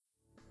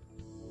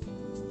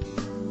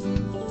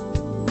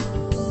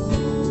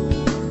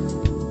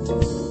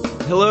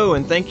Hello,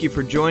 and thank you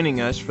for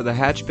joining us for the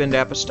Hatchbend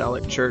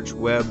Apostolic Church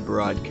web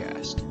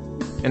broadcast.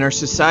 In our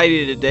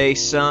society today,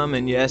 some,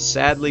 and yes,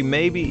 sadly,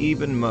 maybe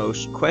even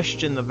most,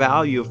 question the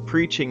value of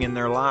preaching in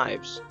their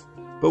lives.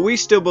 But we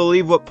still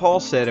believe what Paul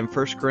said in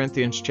 1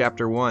 Corinthians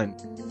chapter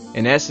 1.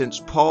 In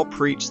essence, Paul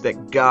preached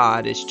that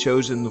God has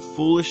chosen the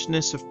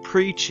foolishness of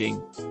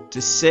preaching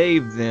to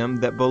save them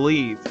that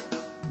believe.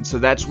 And so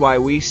that's why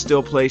we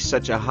still place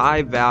such a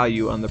high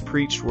value on the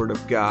preached Word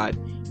of God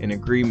in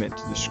agreement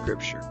to the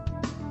Scripture.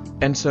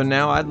 And so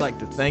now I'd like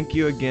to thank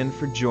you again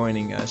for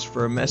joining us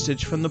for a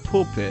message from the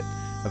pulpit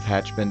of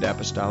Hatchbend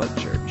Apostolic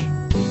Church.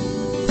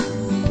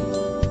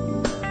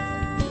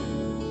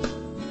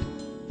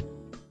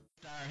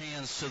 Our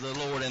hands to the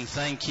Lord and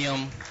thank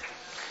Him.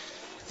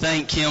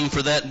 Thank Him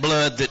for that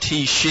blood that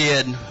He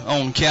shed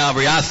on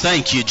Calvary. I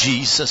thank you,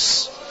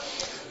 Jesus.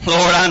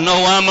 Lord, I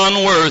know I'm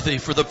unworthy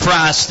for the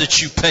price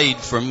that you paid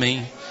for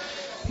me,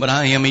 but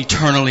I am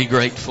eternally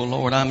grateful,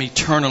 Lord. I'm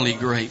eternally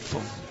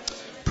grateful.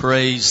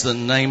 Praise the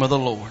name of the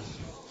Lord.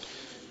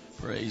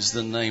 Praise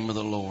the name of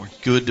the Lord.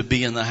 Good to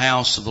be in the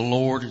house of the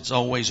Lord. It's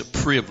always a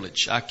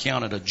privilege. I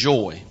count it a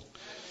joy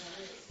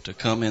to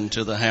come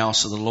into the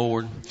house of the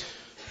Lord.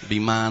 Be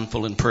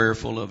mindful and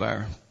prayerful of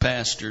our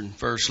pastor and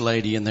first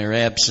lady in their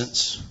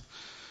absence.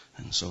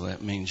 And so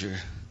that means you're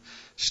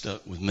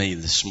stuck with me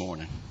this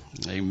morning.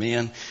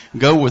 Amen.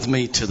 Go with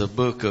me to the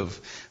book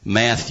of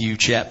Matthew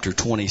chapter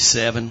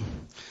 27.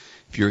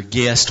 If you're a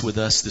guest with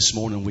us this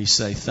morning, we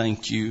say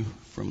thank you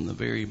from the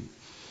very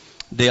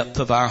depth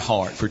of our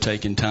heart for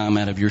taking time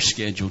out of your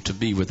schedule to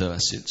be with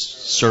us. It's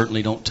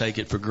certainly don't take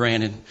it for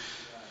granted,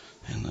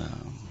 and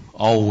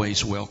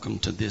always welcome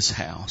to this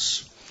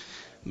house.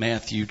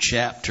 Matthew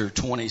chapter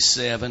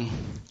 27,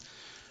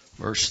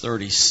 verse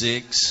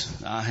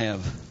 36. I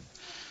have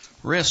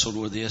wrestled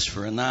with this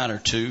for a night or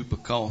two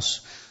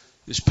because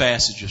this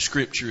passage of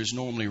Scripture is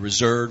normally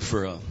reserved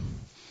for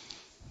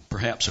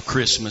perhaps a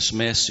Christmas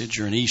message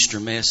or an Easter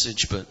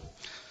message, but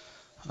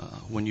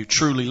when you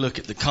truly look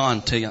at the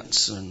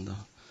contents and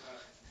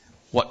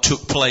what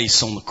took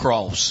place on the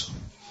cross,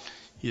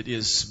 it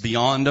is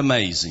beyond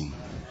amazing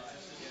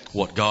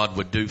what God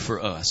would do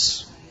for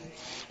us.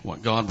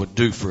 What God would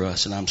do for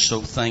us. And I'm so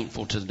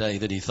thankful today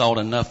that He thought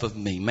enough of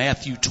me.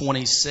 Matthew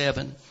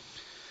 27,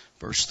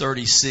 verse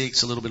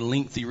 36, a little bit of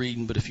lengthy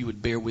reading, but if you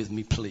would bear with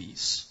me,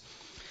 please.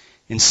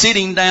 And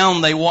sitting down,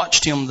 they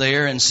watched Him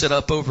there and set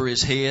up over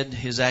His head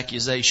His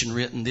accusation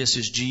written, "This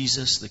is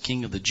Jesus, the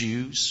King of the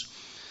Jews."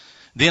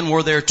 Then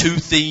were there two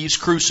thieves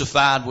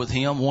crucified with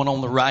Him, one on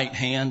the right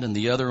hand and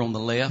the other on the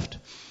left.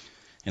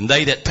 And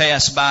they that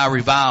passed by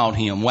reviled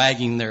Him,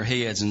 wagging their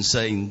heads and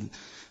saying,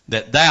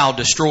 "That thou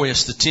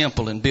destroyest the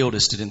temple and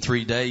buildest it in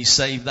 3 days,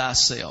 save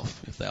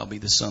thyself, if thou be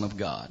the Son of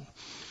God.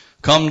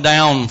 Come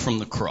down from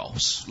the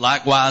cross."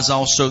 Likewise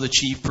also the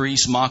chief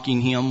priests,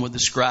 mocking Him with the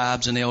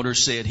scribes and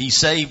elders, said, "He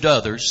saved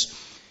others,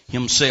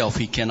 Himself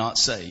He cannot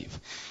save.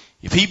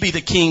 If He be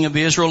the King of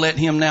Israel, let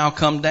Him now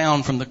come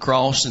down from the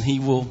cross, and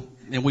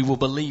we will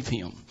believe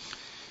Him.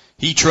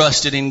 He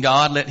trusted in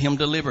God, let Him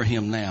deliver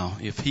Him now,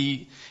 if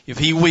He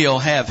will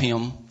have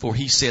Him, for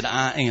He said,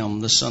 I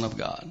am the Son of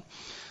God."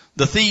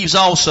 The thieves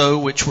also,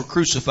 which were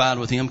crucified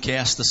with Him,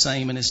 cast the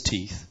same in His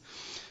teeth.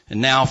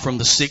 And now from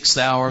the 6th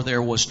hour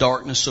there was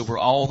darkness over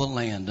all the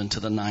land unto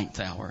the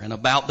 9th hour. And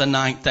about the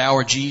 9th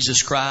hour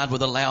Jesus cried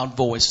with a loud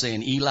voice,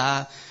 saying,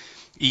 "Eli,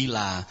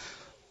 Eli,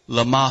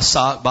 lama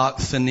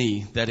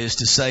sabachthani," that is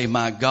to say,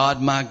 my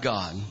God,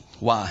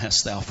 why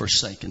hast thou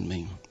forsaken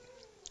me?"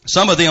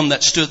 Some of them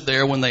that stood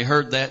there, when they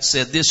heard that,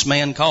 said, "This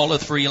man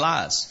calleth for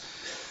Elias."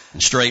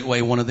 And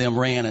straightway one of them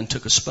ran and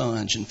took a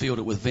sponge and filled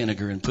it with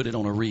vinegar and put it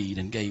on a reed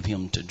and gave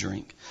him to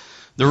drink.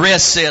 The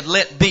rest said,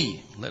 "Let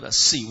be, let us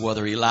see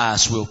whether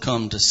Elias will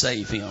come to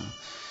save him."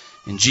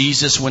 And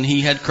Jesus, when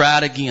He had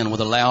cried again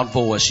with a loud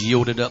voice,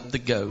 yielded up the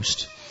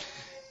ghost.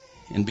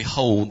 And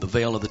behold, the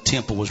veil of the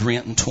temple was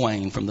rent in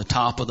twain from the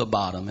top of the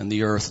bottom, and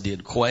the earth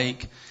did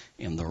quake,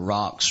 and the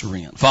rocks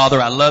rent.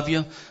 Father, I love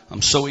You.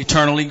 I'm so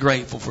eternally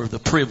grateful for the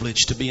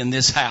privilege to be in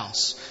this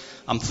house.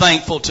 I'm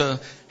thankful to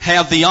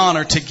have the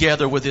honor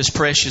together with this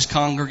precious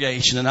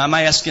congregation. And I'm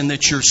asking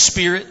that Your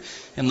Spirit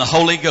and the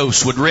Holy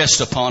Ghost would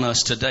rest upon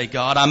us today,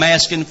 God. I'm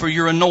asking for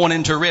Your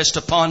anointing to rest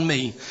upon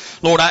me.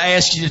 Lord, I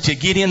ask You to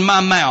get in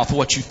my mouth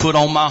what You put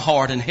on my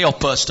heart and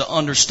help us to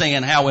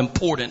understand how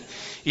important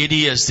it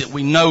is that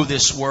we know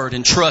this Word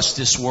and trust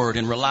this Word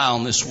and rely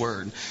on this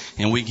Word.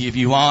 And we give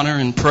You honor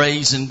and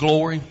praise and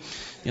glory.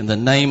 In the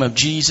name of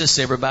Jesus,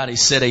 everybody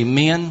said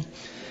amen.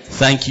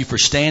 Thank you for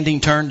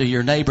standing. Turn to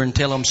your neighbor and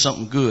tell them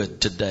something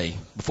good today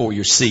before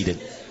you're seated.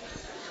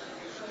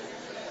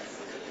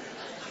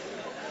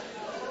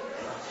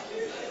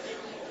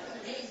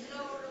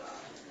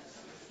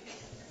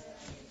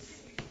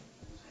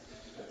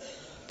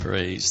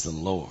 Praise the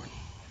Lord.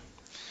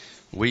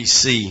 We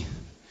see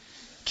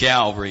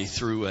Calvary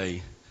through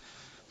a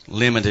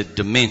limited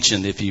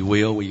dimension, if you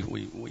will. We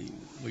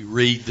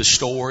read the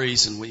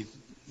stories and we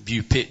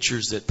view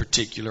pictures that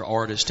particular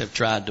artists have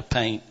tried to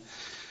paint.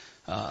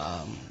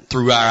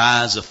 through our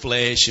eyes of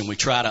flesh, and we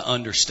try to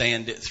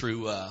understand it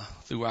through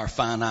our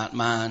finite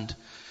mind.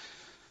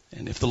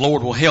 And if the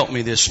Lord will help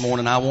me this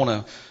morning, I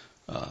want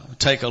to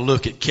take a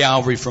look at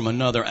Calvary from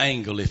another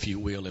angle, if you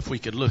will. If we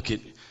could look at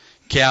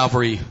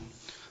Calvary,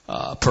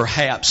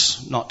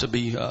 perhaps, not to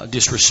be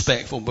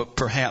disrespectful, but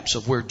perhaps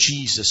of where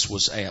Jesus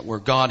was at, where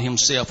God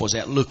Himself was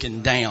at,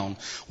 looking down,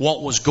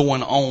 what was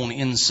going on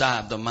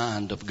inside the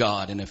mind of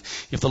God. And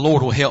if the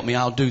Lord will help me,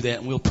 I'll do that,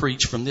 and we'll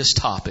preach from this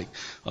topic,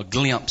 a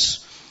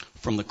glimpse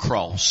from the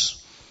cross.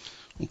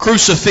 On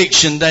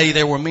Crucifixion Day,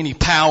 there were many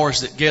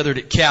powers that gathered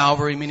at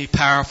Calvary, many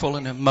powerful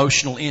and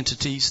emotional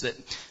entities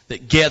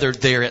that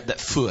gathered there at that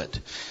foot.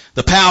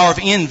 The power of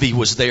envy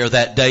was there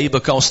that day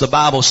because the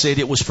Bible said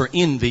it was for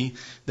envy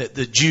that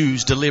the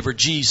Jews delivered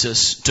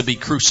Jesus to be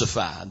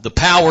crucified. The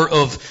power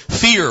of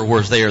fear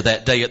was there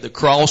that day at the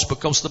cross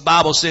because the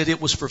Bible said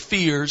it was for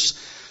fear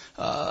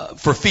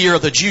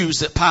of the Jews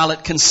that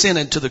Pilate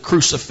consented to the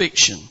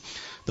crucifixion.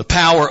 The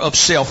power of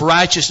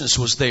self-righteousness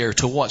was there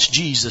to watch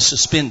Jesus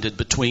suspended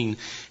between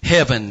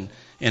heaven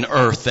and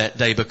earth that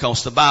day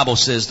because the Bible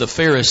says the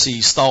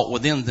Pharisees thought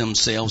within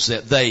themselves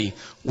that they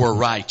were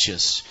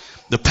righteous.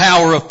 The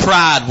power of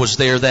pride was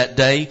there that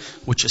day,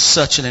 which is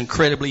such an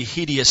incredibly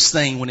hideous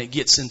thing when it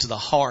gets into the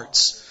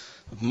hearts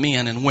of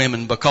men and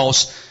women,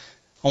 because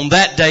on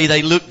that day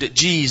they looked at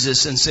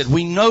Jesus and said,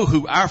 we know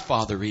who our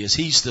Father is.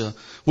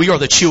 We are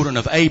the children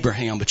of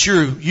Abraham, but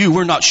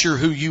we're not sure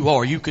who you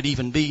are. You could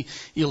even be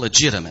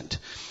illegitimate.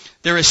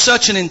 There is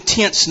such an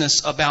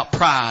intenseness about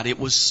pride. It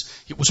was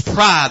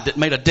pride that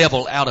made a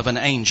devil out of an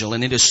angel.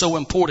 And it is so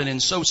important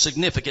and so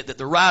significant that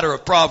the writer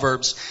of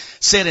Proverbs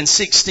said in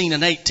 16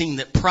 and 18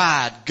 that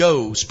pride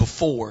goes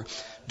before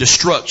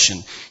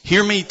destruction.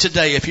 Hear me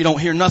today. If you don't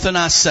hear nothing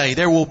I say,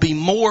 there will be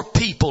more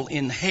people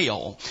in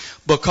hell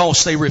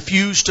because they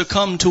refuse to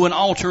come to an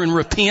altar and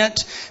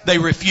repent. They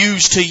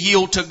refuse to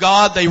yield to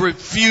God. They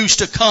refuse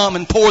to come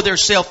and pour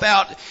themselves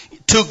out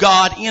to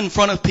God in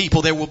front of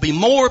people. There will be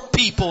more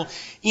people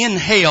in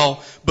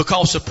hell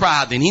because of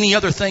pride than any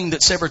other thing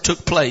that's ever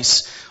took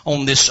place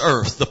on this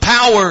earth. The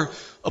power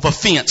of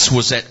offense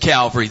was at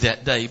Calvary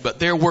that day, but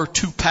there were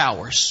two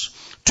powers,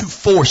 two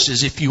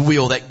forces, if you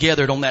will, that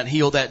gathered on that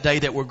hill that day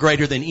that were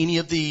greater than any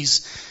of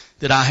these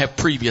that I have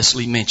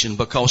previously mentioned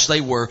because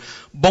they were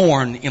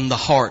born in the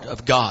heart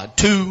of God.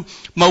 Two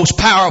most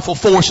powerful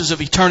forces of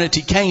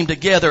eternity came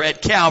together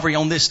at Calvary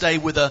on this day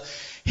with a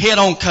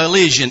head-on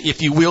collision,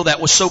 if you will, that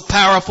was so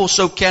powerful,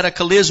 so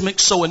cataclysmic,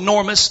 so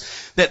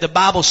enormous that the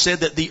Bible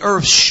said that the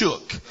earth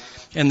shook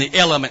and the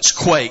elements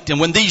quaked. And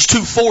when these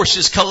two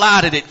forces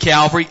collided at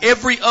Calvary,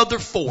 every other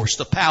force,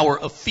 the power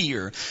of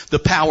fear, the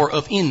power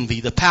of envy,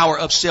 the power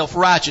of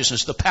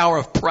self-righteousness, the power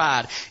of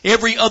pride,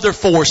 every other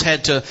force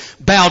had to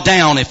bow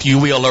down, if you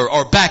will,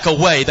 or back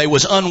away. They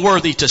was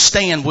unworthy to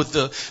stand with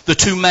the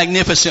two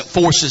magnificent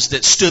forces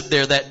that stood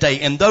there that day.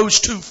 And those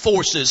two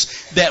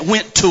forces that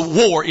went to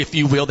war, if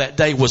you will, that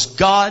day was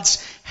God's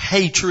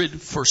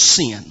hatred for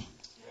sin.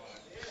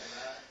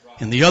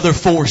 And the other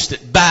force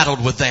that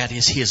battled with that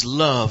is His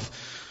love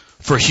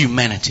for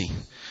humanity.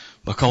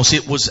 Because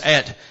it was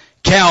at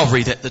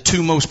Calvary that the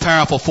two most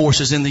powerful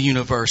forces in the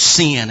universe,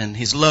 sin and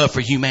His love for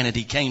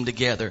humanity, came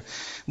together.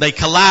 They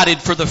collided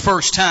for the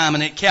first time,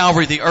 and at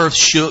Calvary the earth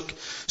shook.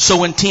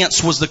 So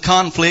intense was the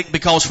conflict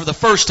because for the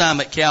first time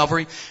at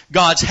Calvary,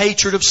 God's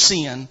hatred of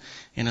sin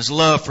and His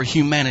love for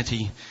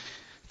humanity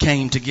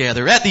came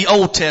together. At the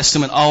Old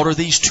Testament altar,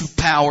 these two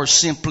powers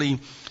simply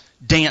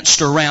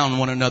danced around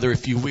one another,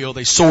 if you will.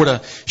 They sort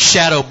of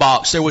shadow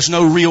boxed. There was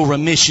no real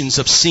remissions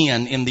of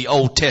sin in the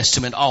Old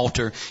Testament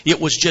altar.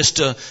 It was just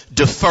a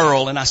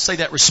deferral, and I say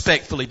that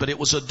respectfully, but it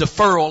was a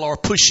deferral or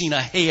pushing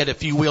ahead,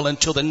 if you will,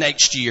 until the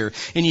next year.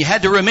 And you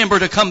had to remember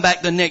to come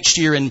back the next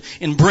year and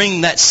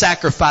bring that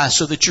sacrifice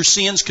so that your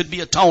sins could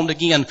be atoned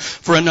again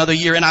for another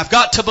year. And I've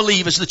got to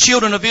believe as the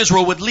children of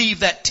Israel would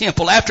leave that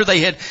temple after they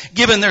had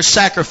given their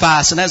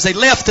sacrifice, and as they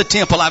left the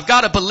temple, I've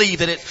got to believe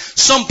that at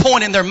some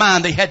point in their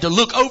mind they had to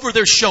look over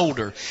their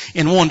shoulder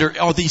and wonder,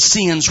 are these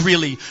sins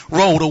really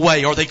rolled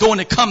away? Are they going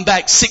to come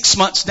back 6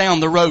 months down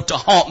the road to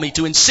haunt me,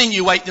 to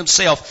insinuate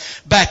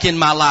themselves back in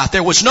my life?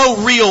 There was no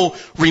real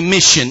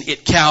remission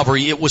at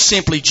Calvary. It was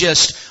simply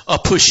just a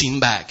pushing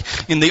back.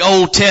 In the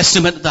Old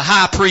Testament, the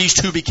high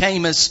priest, who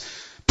became as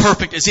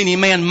perfect as any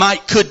man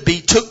could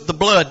be, took the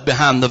blood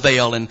behind the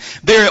veil, and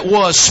there it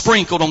was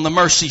sprinkled on the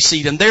mercy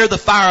seat, and there the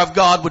fire of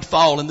God would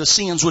fall and the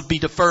sins would be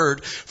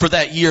deferred for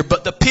that year.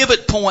 But the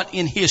pivot point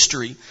in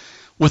history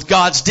with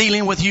God's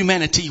dealing with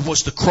humanity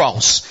was the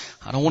cross.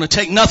 I don't want to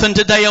take nothing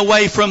today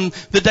away from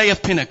the day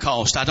of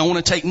Pentecost. I don't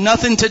want to take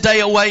nothing today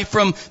away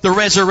from the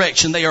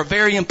resurrection. They are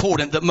very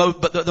important.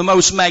 But the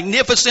most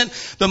magnificent,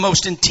 the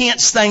most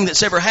intense thing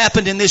that's ever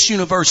happened in this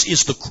universe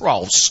is the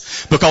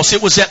cross. Because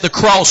it was at the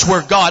cross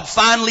where God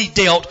finally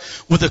dealt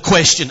with the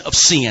question of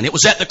sin. It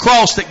was at the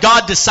cross that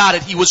God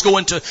decided He was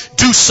going to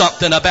do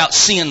something about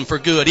sin for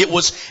good. It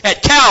was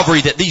at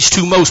Calvary that these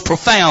two most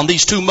profound,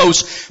 these two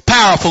most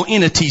powerful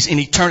entities in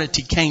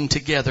eternity came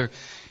together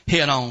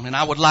head on. And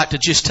I would like to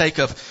just take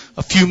a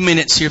few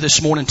minutes here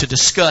this morning to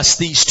discuss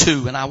these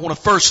two. And I want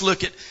to first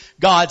look at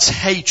God's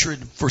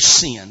hatred for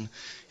sin.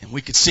 And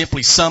we could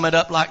simply sum it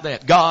up like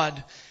that.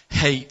 God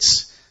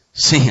hates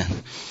sin.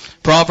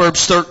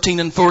 Proverbs 13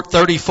 and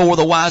 34,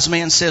 the wise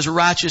man says,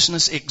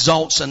 righteousness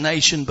exalts a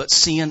nation, but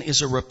sin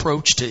is a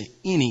reproach to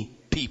any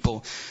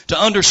people. To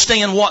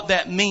understand what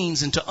that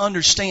means and to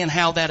understand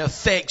how that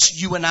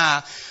affects you and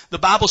I, the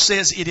Bible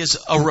says it is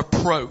a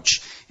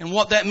reproach. And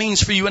what that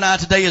means for you and I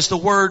today is the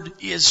word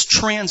is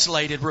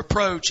translated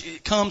reproach.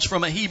 It comes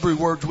from a Hebrew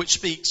word which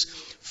speaks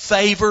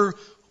favor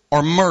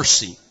or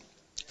mercy,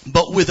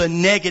 but with a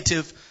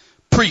negative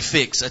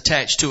prefix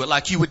attached to it.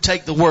 Like you would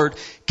take the word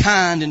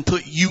kind and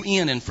put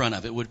UN in front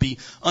of it. It would be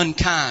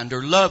unkind,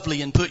 or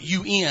lovely and put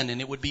UN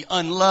and it would be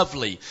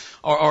unlovely.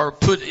 Or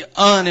put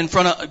in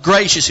front of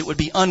gracious, it would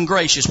be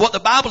ungracious. What the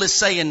Bible is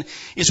saying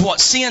is what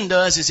sin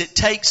does is it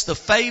takes the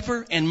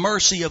favor and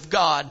mercy of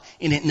God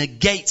and it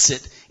negates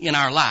it in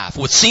our life.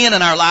 With sin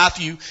in our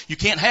life, you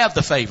can't have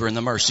the favor and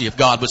the mercy of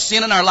God. With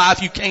sin in our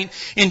life, you can't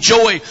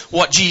enjoy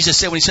what Jesus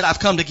said when He said, I've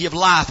come to give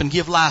life and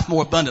give life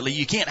more abundantly.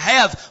 You can't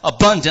have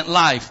abundant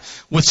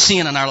life with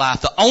sin in our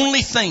life. The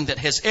only thing that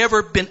has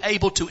ever been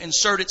able to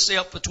insert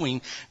itself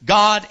between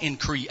God and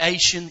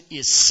creation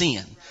is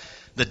sin.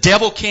 The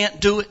devil can't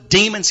do it.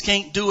 Demons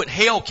can't do it.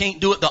 Hell can't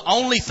do it. The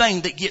only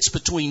thing that gets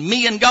between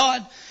me and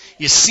God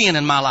is sin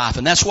in my life.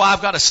 And that's why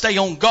I've got to stay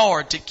on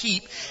guard to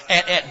keep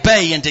at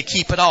bay and to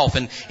keep it off.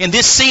 And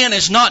this sin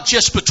is not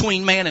just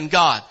between man and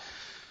God,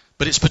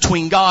 but it's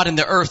between God and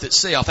the earth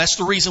itself. That's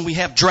the reason we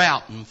have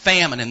drought and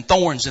famine and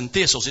thorns and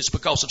thistles. It's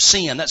because of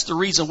sin. That's the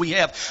reason we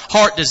have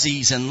heart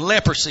disease and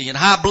leprosy and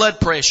high blood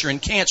pressure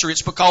and cancer.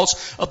 It's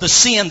because of the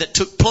sin that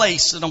took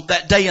place on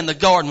that day in the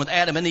garden with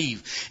Adam and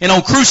Eve. And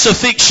on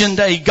crucifixion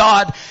day,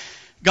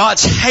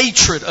 God's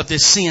hatred of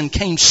this sin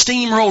came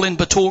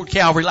steamrolling toward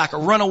Calvary like a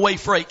runaway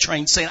freight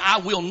train, saying, I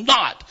will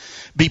not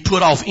be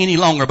put off any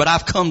longer, but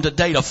I've come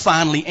today to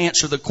finally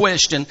answer the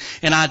question,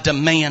 and I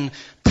demand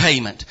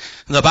payment.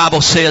 The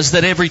Bible says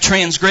that every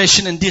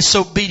transgression and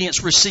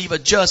disobedience receive a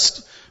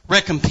just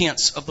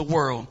recompense of the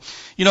world.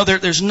 You know,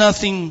 there's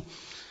nothing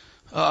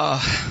more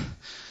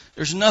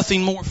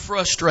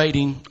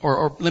frustrating,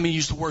 or let me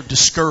use the word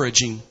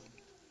discouraging,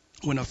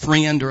 when a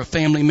friend or a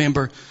family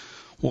member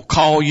will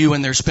call you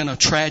and there's been a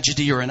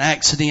tragedy or an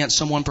accident.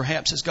 Someone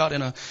perhaps has got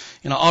in an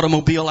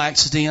automobile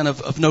accident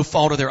of no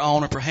fault of their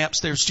own, or perhaps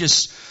there's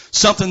just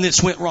something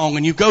that's went wrong,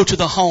 and you go to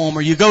the home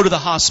or you go to the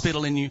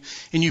hospital and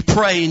you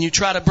pray and you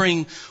try to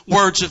bring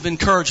words of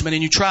encouragement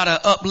and you try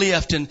to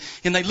uplift, and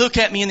they look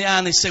at me in the eye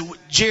and they say,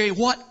 Jerry,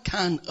 what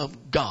kind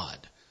of God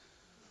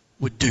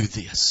would do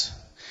this?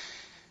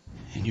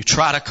 And you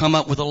try to come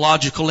up with a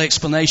logical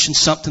explanation,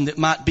 something that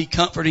might be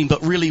comforting,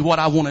 but really what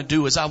I want to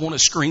do is I want to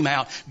scream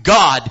out,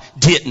 God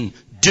didn't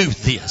do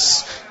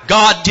this.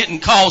 God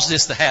didn't cause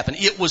this to happen.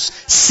 It was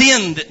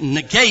sin that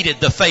negated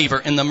the favor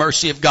and the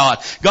mercy of God.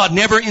 God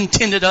never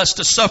intended us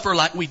to suffer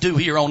like we do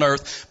here on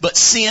earth, but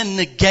sin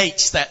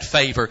negates that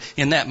favor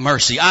and that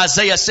mercy.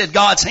 Isaiah said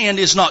God's hand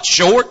is not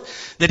short,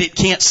 that it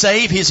can't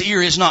save. His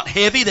ear is not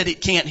heavy, that it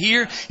can't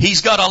hear.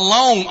 He's got a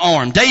long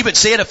arm. David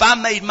said, if I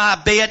made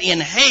my bed in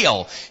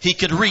hell, He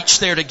could reach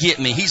there to get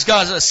me. He's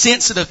got a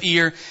sensitive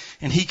ear,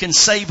 and He can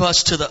save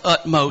us to the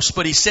utmost.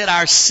 But He said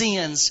our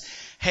sins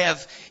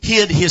have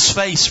hid His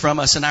face from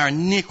us, and our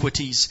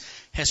iniquities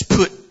has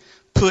put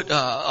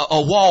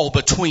a wall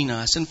between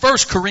us. In 1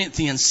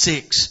 Corinthians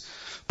 6,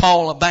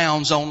 Paul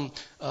abounds on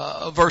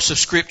a verse of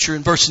Scripture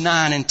in verse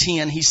 9 and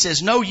 10. He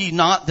says, know ye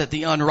not that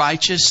the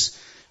unrighteous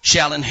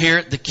shall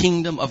inherit the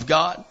kingdom of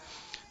God?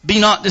 Be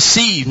not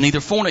deceived, neither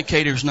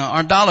fornicators, nor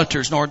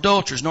idolaters, nor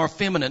adulterers, nor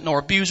effeminate, nor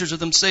abusers of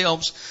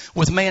themselves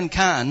with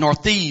mankind, nor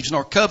thieves,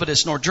 nor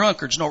covetous, nor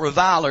drunkards, nor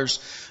revilers,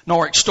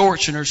 nor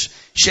extortioners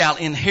shall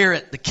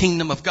inherit the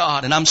kingdom of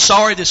God. And I'm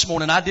sorry this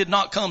morning, I did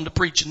not come to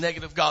preach a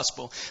negative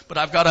gospel, but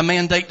I've got a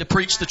mandate to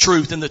preach the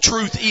truth. And the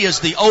truth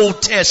is the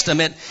Old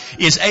Testament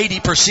is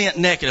 80%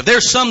 negative.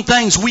 There's some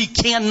things we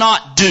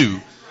cannot do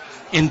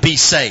and be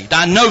saved.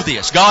 I know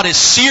this. God is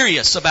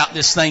serious about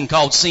this thing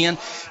called sin.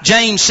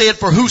 James said,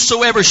 for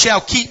whosoever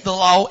shall keep the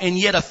law and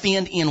yet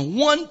offend in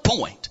one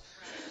point,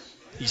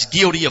 he's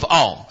guilty of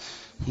all.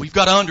 We've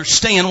got to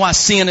understand why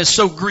sin is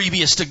so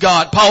grievous to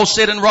God. Paul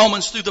said in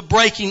Romans, through the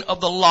breaking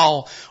of the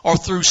law or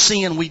through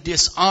sin, we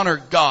dishonor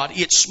God.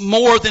 It's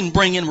more than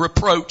bringing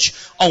reproach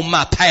on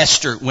my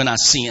pastor when I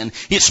sin.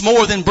 It's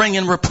more than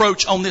bringing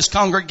reproach on this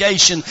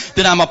congregation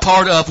that I'm a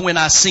part of when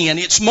I sin.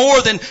 It's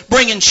more than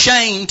bringing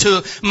shame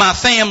to my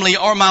family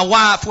or my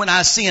wife when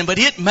I sin. But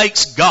it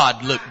makes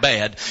God look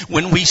bad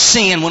when we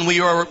sin, when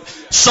we are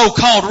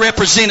so-called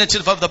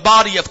representative of the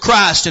body of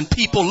Christ, and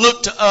people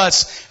look to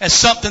us as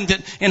something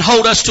that, and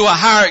hold us to a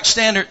higher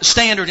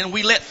standard, and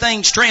we let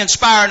things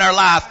transpire in our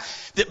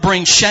life that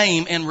bring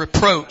shame and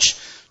reproach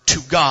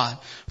to God.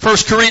 1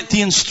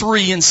 Corinthians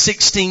 3 and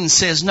 16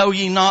 says, know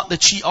ye not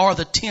that ye are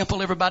the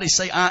temple? Everybody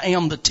say, I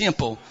am the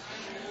temple.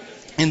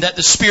 and that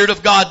the Spirit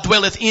of God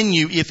dwelleth in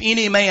you. If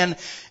any man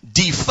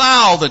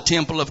defile the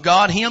temple of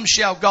God, him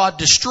shall God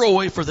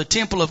destroy, for the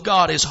temple of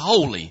God is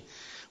holy,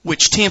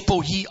 which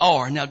temple ye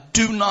are. Now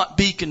do not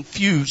be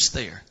confused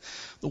there.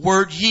 The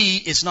word ye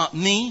is not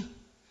me.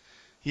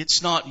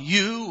 It's not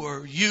you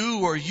or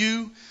you or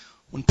you.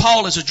 When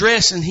Paul is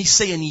addressing, he's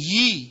saying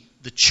ye,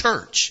 the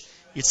church.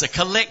 It's a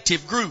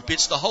collective group.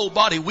 It's the whole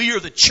body. We are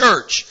the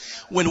church.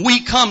 When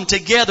we come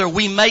together,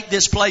 we make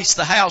this place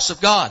the house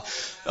of God.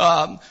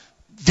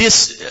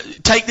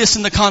 Take this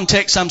in the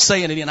context I'm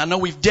saying it in. I know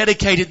we've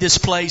dedicated this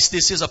place.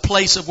 This is a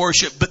place of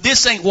worship, but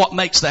this ain't what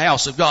makes the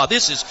house of God.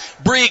 This is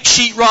brick,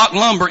 sheetrock,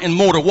 lumber, and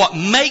mortar. What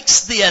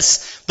makes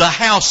this the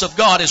house of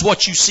God is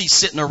what you see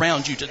sitting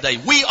around you today.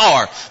 We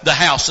are the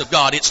house of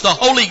God. It's the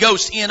Holy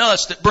Ghost in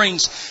us that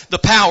brings the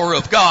power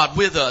of God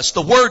with us.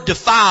 The word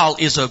defile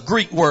is a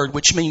Greek word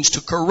which means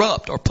to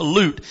corrupt or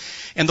pollute.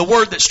 And the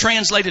word that's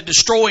translated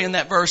destroy in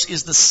that verse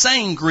is the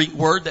same Greek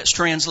word that's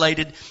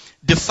translated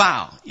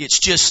defile. It's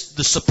just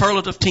the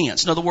superlative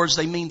tense. In other words,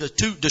 they mean the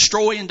two,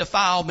 destroy and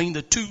defile mean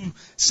the two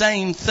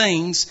same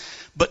things,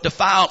 but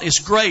defile is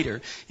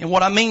greater. And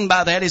what I mean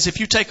by that is if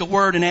you take a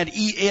word and add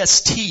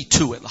EST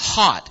to it,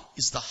 hot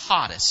is the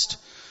hottest.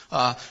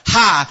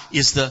 High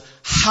is the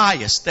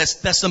highest.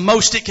 That's the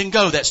most it can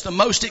go. That's the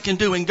most it can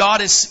do. And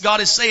God is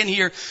saying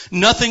here,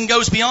 nothing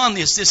goes beyond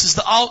this. This is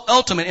the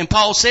ultimate. And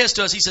Paul says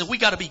to us, he says, we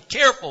got to be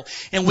careful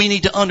and we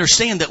need to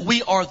understand that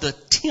we are the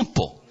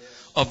temple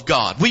of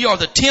God. We are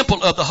the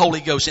temple of the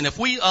Holy Ghost. And if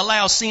we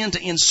allow sin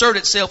to insert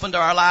itself into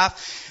our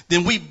life,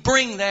 then we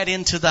bring that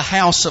into the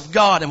house of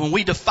God. And when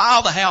we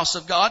defile the house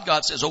of God,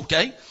 God says,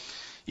 okay,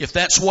 if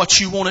that's what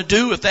you want to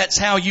do, if that's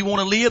how you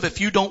want to live,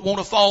 if you don't want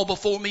to fall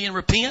before me and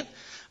repent,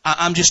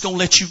 I'm just going to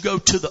let you go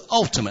to the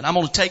ultimate. I'm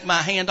going to take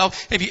my hand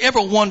off. Have you ever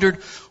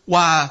wondered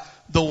why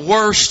the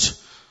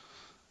worst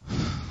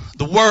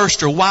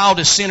or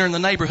wildest sinner in the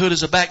neighborhood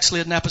is a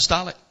backslidden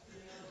apostolic?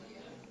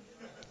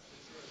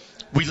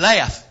 We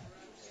laugh.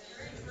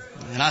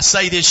 And I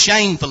say this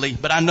shamefully,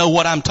 but I know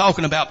what I'm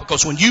talking about,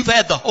 because when you've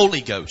had the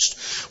Holy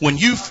Ghost, when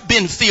you've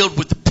been filled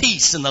with the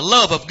peace and the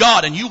love of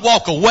God, and you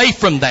walk away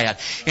from that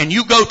and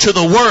you go to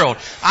the world,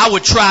 I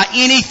would try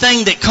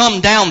anything that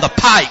come down the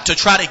pipe to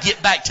try to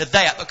get back to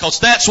that, because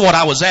that's what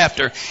I was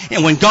after.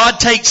 And when God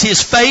takes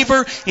His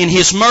favor and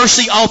His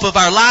mercy off of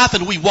our life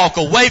and we walk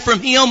away from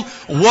Him,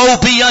 woe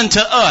be unto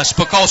us,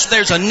 because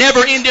there's a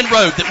never-ending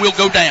road that we'll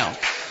go down.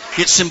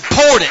 It's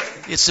important.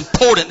 It's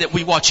important that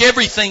we watch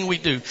everything we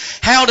do.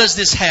 How does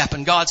this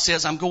happen? God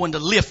says, I'm going to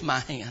lift my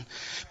hand.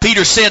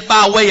 Peter said,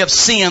 by way of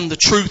sin, the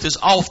truth is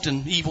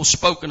often evil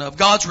spoken of.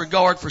 God's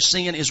regard for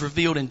sin is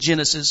revealed in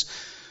Genesis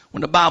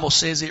when the Bible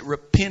says it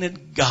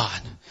repented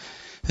God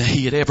that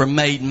He had ever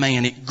made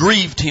man. It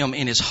grieved Him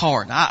in His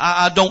heart.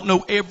 I don't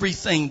know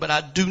everything, but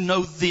I do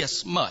know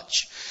this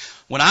much.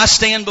 When I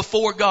stand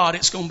before God,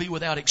 it's going to be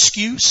without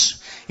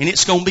excuse and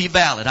it's going to be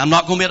valid. I'm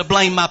not going to be able to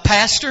blame my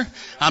pastor.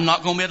 I'm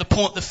not going to be able to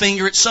point the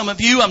finger at some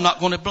of you. I'm not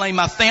going to blame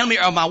my family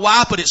or my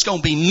wife, but it's going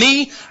to be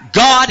me,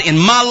 God, and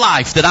my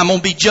life that I'm going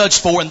to be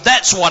judged for, and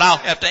that's what I'll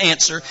have to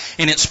answer,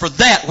 and it's for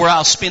that where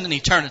I'll spend an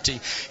eternity.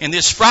 And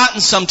this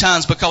frightens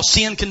sometimes because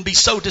sin can be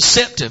so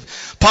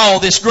deceptive. Paul,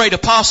 this great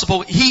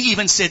apostle, he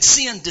even said,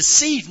 sin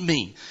deceived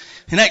me.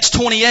 In Acts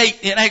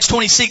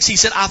 26, he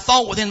said, I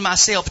thought within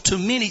myself too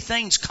many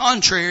things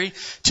contrary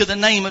to the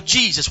name of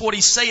Jesus. What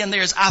he's saying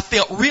there is I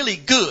felt really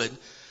good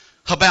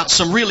about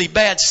some really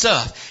bad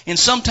stuff. And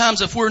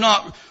sometimes if we're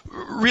not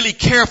really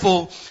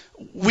careful,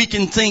 we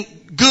can think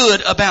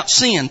good about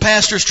sin.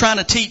 Pastor's trying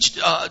to teach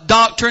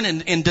doctrine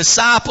and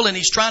disciple, and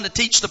he's trying to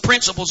teach the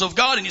principles of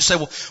God. And you say,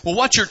 well,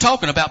 what you're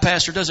talking about,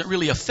 Pastor, doesn't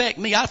really affect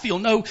me. I feel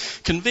no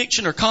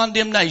conviction or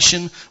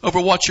condemnation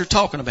over what you're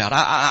talking about.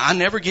 I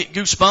never get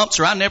goosebumps,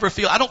 or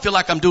I don't feel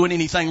like I'm doing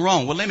anything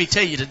wrong. Well, let me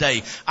tell you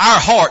today, our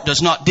heart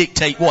does not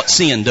dictate what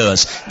sin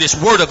does. This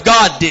Word of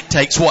God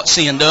dictates what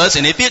sin does.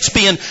 And if it's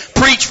being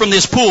preached from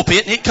this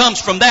pulpit, and it comes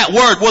from that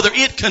Word, whether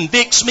it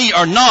convicts me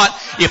or not,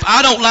 if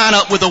I don't line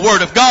up with the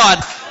Word of God,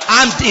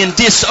 I'm in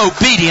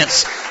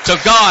disobedience to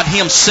God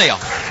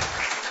Himself.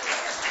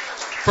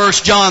 1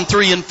 John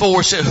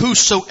 3:4 says,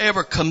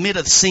 whosoever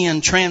committeth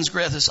sin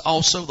transgresseth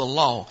also the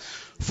law,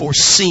 for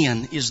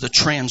sin is the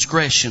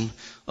transgression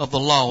of the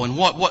law. And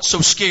what's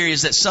so scary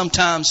is that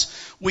sometimes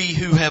we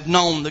who have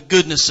known the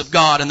goodness of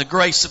God and the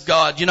grace of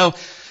God, you know,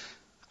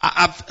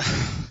 I've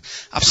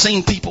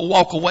seen people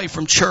walk away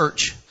from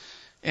church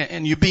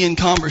and you be in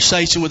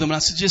conversation with them, and I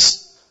said,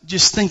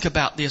 just think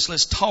about this.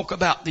 Let's talk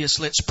about this.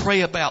 Let's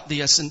pray about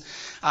this. And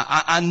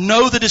I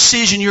know the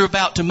decision you're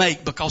about to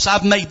make, because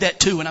I've made that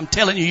too. And I'm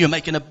telling you, you're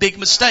making a big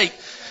mistake.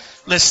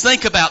 Let's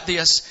think about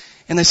this.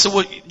 And they said,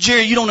 well,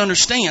 Jerry, you don't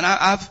understand.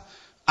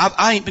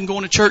 I ain't been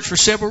going to church for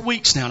several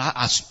weeks now. And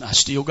I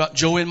still got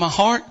joy in my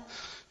heart.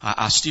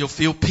 I still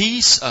feel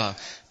peace.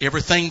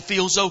 Everything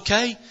feels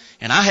okay.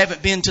 And I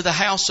haven't been to the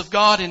house of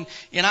God and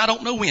I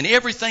don't know when.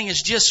 Everything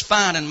is just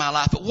fine in my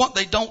life. But what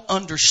they don't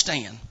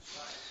understand,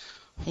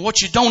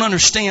 what you don't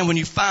understand when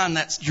you find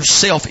that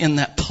yourself in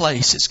that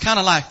place, it's kind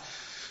of like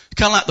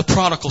the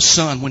prodigal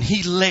son. When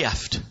he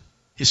left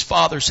his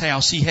father's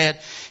house, he had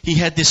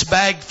this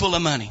bag full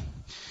of money.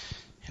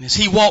 And as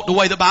he walked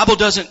away, the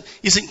Bible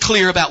isn't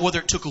clear about whether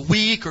it took a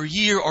week or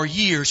year or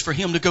years for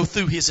him to go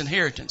through his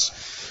inheritance.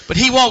 But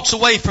he walks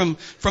away from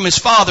his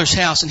father's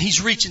house, and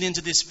he's reaching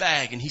into this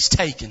bag, and he's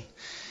taking.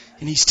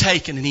 And he's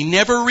taken, and he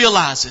never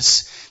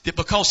realizes that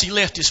because he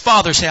left his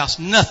father's house,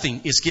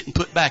 nothing is getting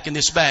put back in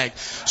this bag.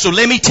 So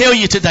let me tell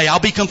you today, I'll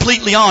be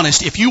completely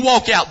honest. If you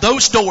walk out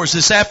those doors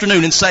this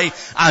afternoon and say,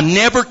 I'm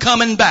never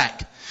coming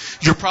back,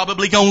 you're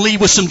probably going to leave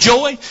with some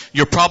joy.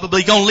 You're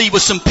probably going to leave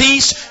with some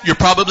peace. You're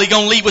probably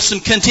going to leave with some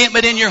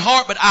contentment in your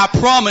heart. But I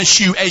promise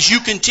you, as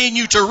you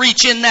continue to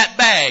reach in that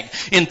bag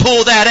and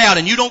pull that out,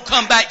 and you don't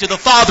come back to the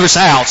Father's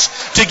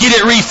house to get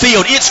it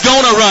refilled, it's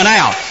going to run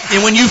out.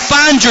 And when you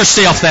find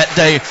yourself that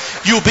day,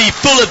 you'll be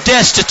full of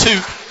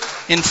destitute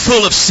and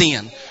full of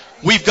sin.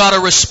 We've got a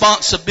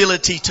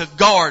responsibility to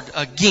guard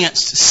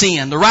against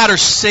sin. The writer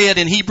said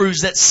in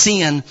Hebrews that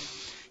sin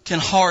can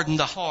harden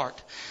the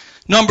heart.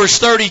 Numbers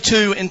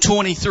 32 and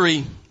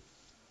 23.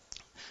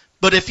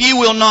 But if ye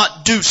will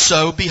not do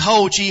so,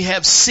 behold, ye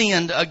have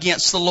sinned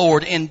against the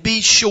Lord, and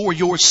be sure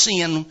your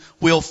sin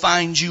will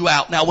find you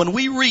out. Now, when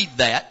we read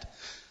that,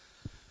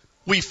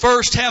 we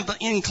first have the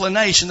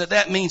inclination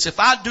that means if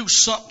I do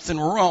something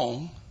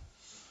wrong,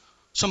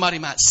 somebody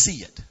might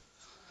see it.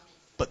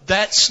 But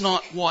that's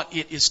not what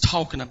it is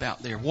talking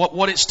about there.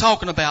 What it's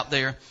talking about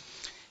there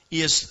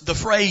is the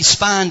phrase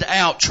find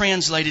out,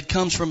 translated,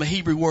 comes from a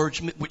Hebrew word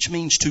which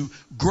means to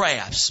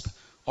grasp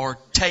or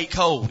take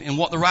hold. And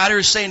what the writer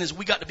is saying is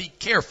we got to be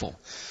careful,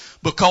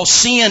 because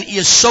sin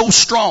is so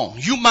strong.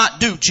 You might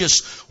do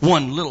just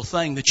one little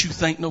thing that you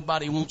think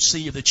nobody won't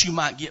see or that you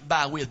might get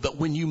by with, but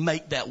when you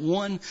make that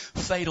one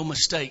fatal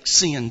mistake,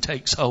 sin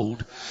takes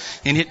hold.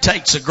 And it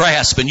takes a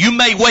grasp. And you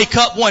may wake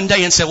up one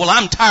day and say, well,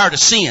 I'm tired of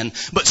sin.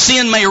 But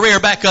sin may rear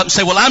back up and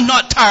say, well, I'm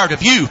not tired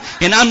of you,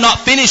 and I'm not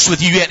finished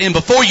with you yet. And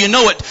before you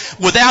know it,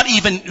 without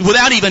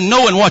even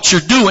knowing what you're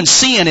doing,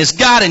 sin is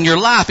guiding your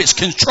life. It's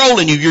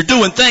controlling you. You're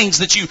doing things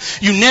that you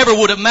never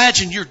would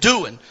imagine you're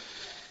doing.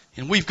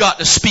 And we've got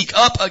to speak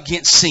up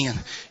against sin.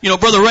 You know,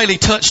 Brother Rayleigh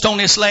touched on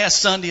this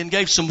last Sunday and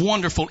gave some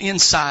wonderful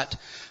insight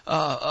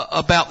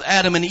about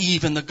Adam and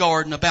Eve in the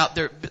garden, about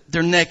their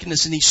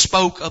nakedness. And he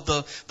spoke of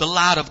the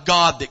light of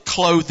God that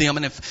clothed them.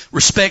 And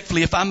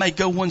if I may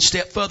go one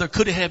step further,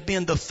 could it have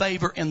been the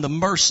favor and the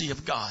mercy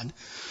of God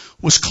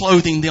was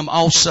clothing them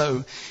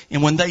also?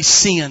 And when they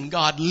sinned,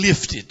 God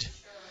lifted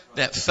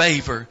that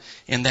favor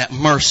and that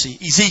mercy.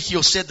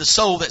 Ezekiel said, the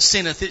soul that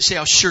sinneth, it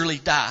shall surely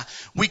die.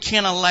 We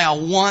can't allow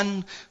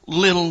one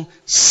little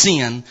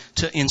sin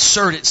to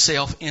insert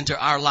itself into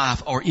our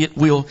life, or it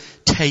will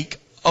take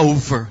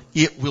over.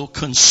 It will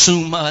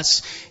consume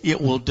us.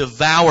 It will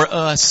devour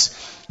us.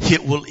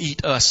 It will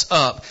eat us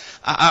up.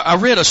 I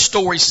read a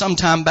story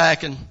sometime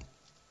back, and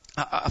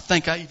I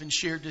think I even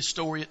shared this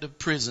story at the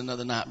prison the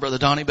other night, Brother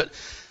Donnie, but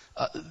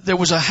there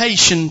was a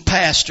Haitian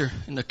pastor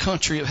in the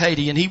country of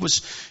Haiti, and he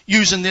was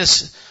using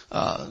this,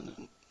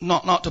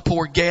 not to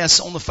pour gas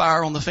on the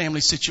fire on the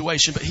family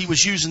situation, but he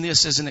was using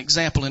this as an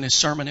example in his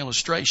sermon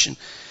illustration.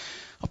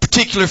 A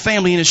particular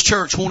family in his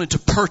church wanted to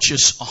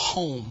purchase a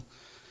home.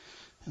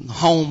 And the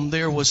home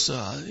there was,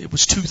 it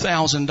was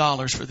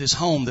 $2,000 for this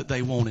home that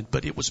they wanted,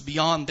 but it was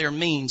beyond their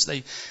means.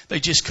 They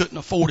just couldn't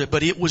afford it,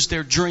 but it was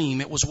their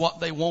dream. It was what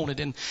they wanted.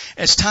 And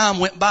as time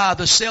went by,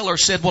 the seller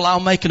said, well, I'll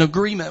make an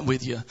agreement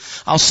with you.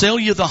 I'll sell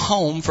you the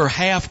home for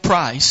half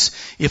price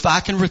if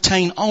I can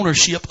retain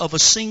ownership of a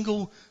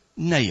single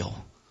nail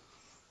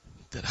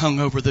that hung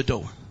over the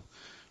door.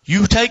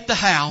 You take the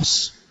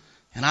house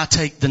and I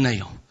take the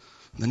nail.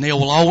 The nail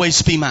will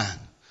always be mine.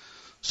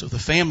 So the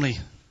family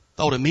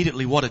thought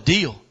immediately, what a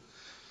deal.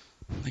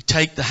 They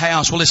take the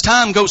house. Well, as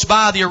time goes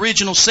by, the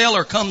original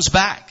seller comes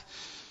back.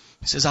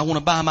 He says, I want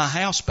to buy my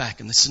house back.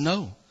 And they said,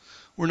 no,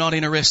 we're not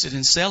interested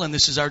in selling.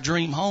 This is our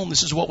dream home.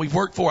 This is what we've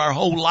worked for our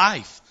whole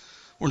life.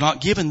 We're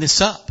not giving this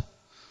up.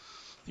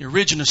 The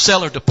original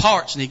seller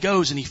departs, and he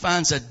goes and he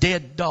finds a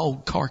dead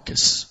dog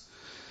carcass.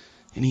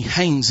 And he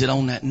hangs it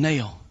on that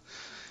nail.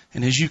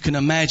 And as you can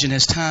imagine,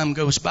 as time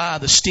goes by,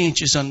 the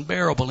stench is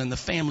unbearable and the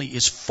family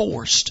is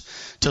forced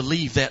to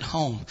leave that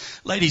home.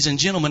 Ladies and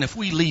gentlemen, if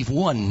we leave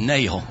one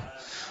nail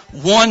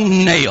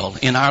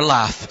in our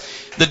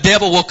life, the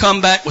devil will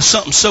come back with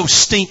something so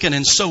stinking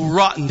and so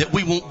rotten that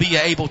we won't be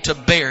able to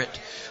bear it.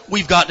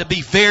 We've got to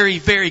be very,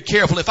 very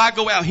careful. If I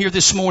go out here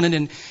this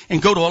morning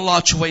and go to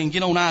Alachua and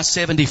get on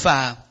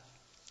I-75,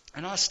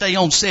 and I stay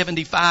on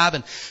 75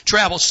 and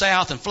travel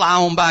south and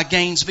fly on by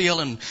Gainesville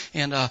and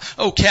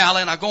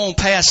Ocala, and I go on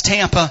past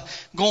Tampa,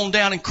 go on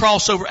down and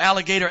cross over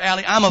Alligator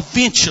Alley. I'm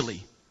eventually,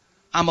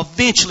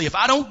 if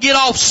I don't get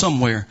off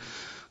somewhere,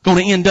 going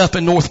to end up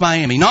in North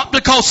Miami. Not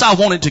because I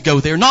wanted to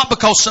go there, not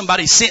because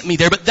somebody sent me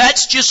there, but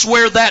that's just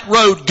where that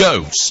road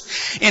goes.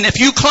 And if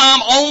you climb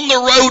on the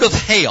road of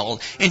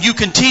hell and you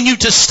continue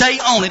to stay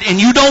on it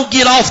and you don't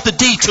get off the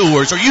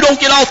detours or you don't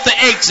get off the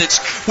exits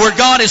where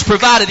God has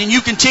provided and you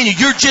continue,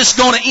 you're just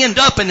going to end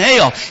up in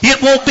hell.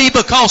 It won't be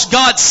because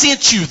God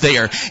sent you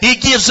there.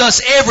 It gives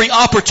us every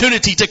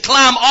opportunity to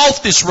climb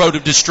off this road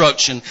of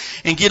destruction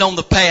and get on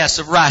the path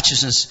of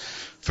righteousness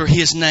for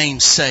His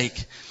name's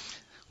sake.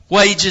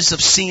 Wages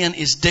of sin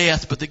is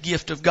death, but the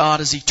gift of God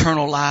is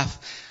eternal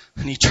life.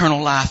 And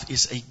eternal life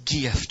is a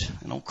gift.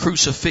 And on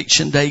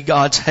crucifixion day,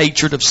 God's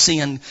hatred of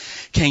sin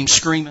came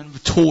screaming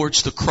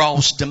towards the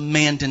cross,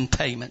 demanding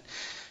payment.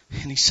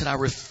 And He said, I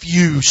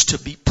refuse to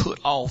be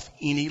put off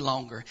any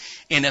longer.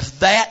 And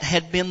if that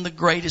had been the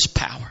greatest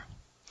power,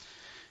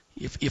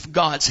 if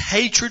God's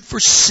hatred for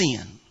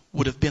sin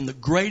would have been the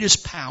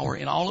greatest power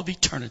in all of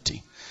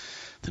eternity,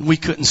 then we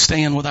couldn't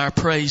stand with our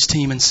praise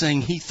team and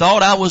sing, He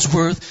thought I was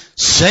worth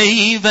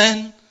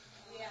saving.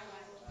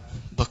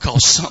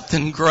 Because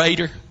something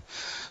greater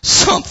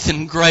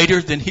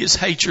than His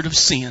hatred of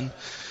sin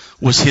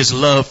was His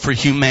love for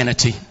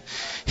humanity.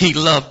 He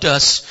loved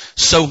us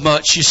so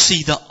much. You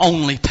see, the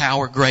only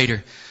power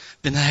greater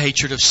than the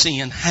hatred of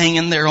sin,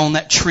 hanging there on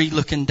that tree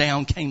looking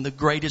down, came the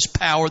greatest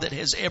power that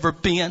has ever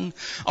been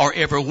or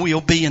ever will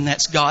be, and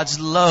that's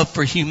God's love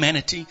for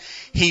humanity.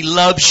 He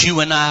loves you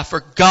and I,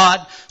 for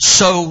God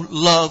so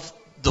loved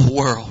the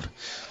world.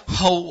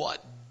 Oh,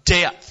 what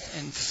depth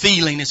and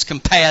feeling is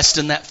compassed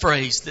in that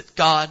phrase, that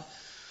God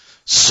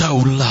so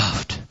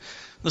loved.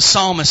 The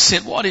psalmist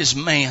said, what is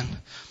man?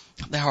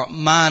 Thou art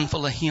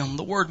mindful of him.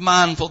 The word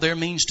mindful there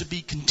means to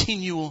be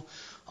continual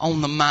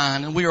on the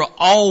mind. And we are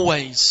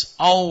always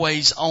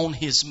on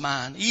His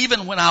mind.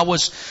 Even when I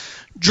was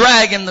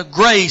dragging the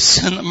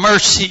grace and the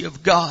mercy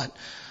of God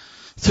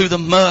through the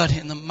mud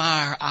and the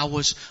mire, I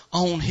was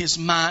on His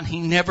mind. He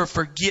never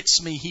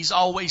forgets me. He's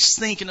always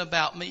thinking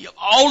about me. Of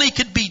all He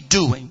could be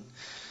doing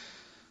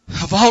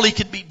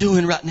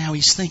right now,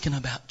 He's thinking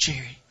about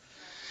Jerry.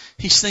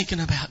 He's thinking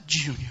about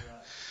Junior.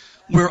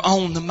 We're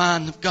on the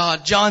mind of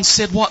God. John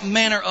said, what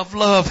manner of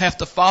love hath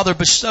the Father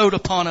bestowed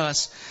upon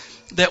us,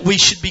 that we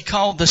should be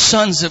called the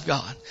sons of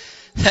God.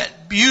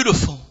 That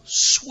beautiful,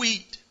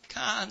 sweet,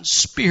 kind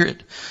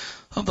Spirit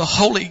of the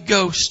Holy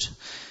Ghost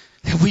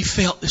that we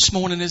felt this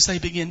morning as they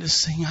began to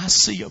sing, I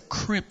see a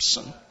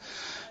crimson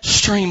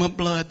stream of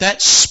blood.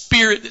 That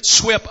Spirit that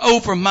swept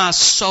over my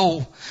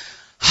soul.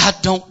 I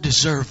don't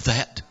deserve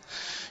that.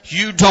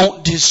 You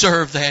don't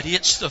deserve that.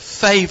 It's the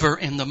favor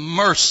and the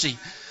mercy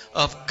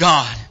of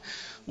God.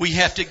 We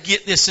have to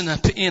get this in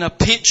a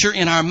picture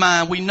in our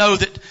mind. We know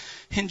that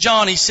in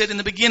John he said, in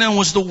the beginning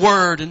was the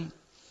Word, and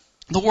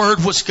the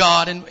Word was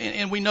God,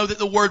 and we know that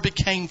the Word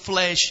became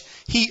flesh.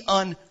 He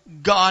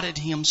ungodded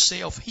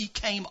Himself. He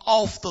came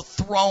off the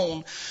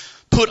throne,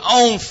 put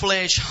on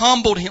flesh,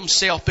 humbled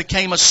Himself,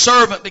 became a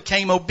servant,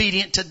 became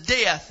obedient to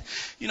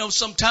death. You know,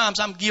 sometimes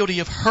I'm guilty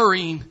of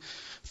hurrying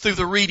through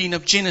the reading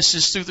of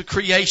Genesis, through the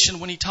creation,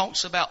 when He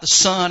talks about the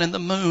sun and the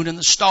moon and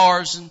the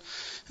stars and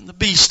the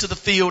beasts of the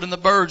field and the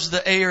birds of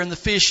the air and the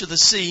fish of the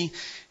sea.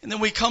 And then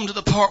we come to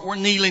the part where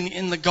kneeling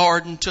in the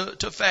garden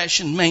to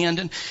fashion man.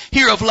 And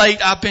here of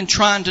late I've been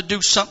trying to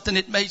do something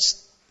that may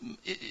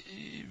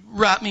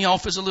write me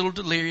off as a little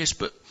delirious.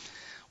 But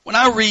when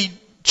I read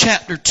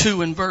chapter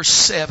 2 and verse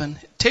 7,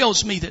 it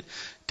tells me that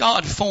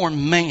God formed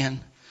man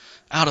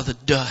out of the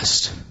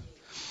dust.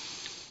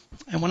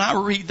 And when I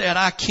read that,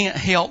 I can't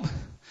help,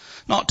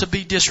 not to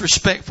be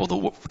disrespectful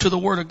to the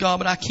Word of God,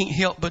 but I can't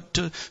help but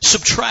to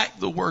subtract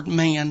the word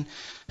man.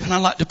 And I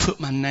like to put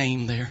my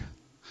name there.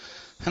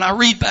 And I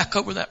read back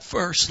over that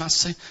verse and I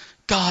say,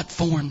 God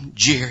formed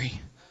Jerry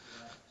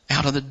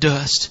out of the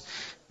dust.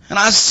 And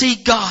I see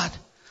God.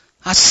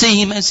 I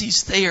see Him as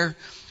He's there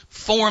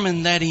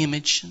forming that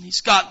image. And He's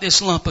got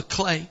this lump of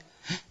clay.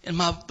 And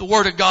the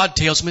Word of God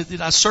tells me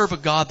that I serve a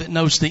God that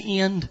knows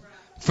the end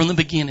from the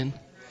beginning.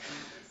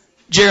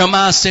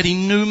 Jeremiah said He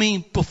knew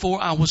me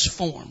before I was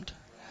formed.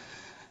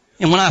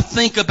 And when I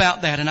think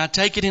about that and I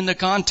take it into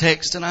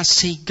context and I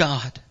see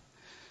God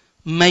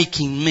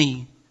making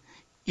me,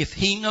 if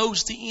He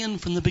knows the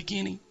end from the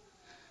beginning,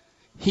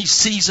 He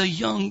sees a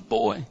young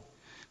boy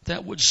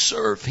that would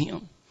serve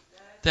Him,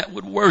 that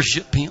would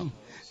worship Him,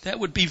 that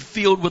would be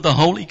filled with the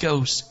Holy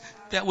Ghost,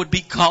 that would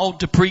be called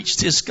to preach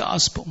this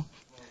gospel.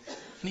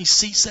 And He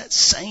sees that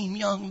same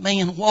young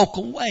man walk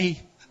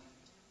away.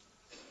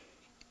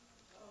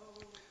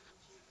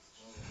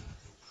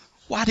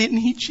 Why didn't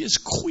He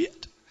just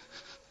quit?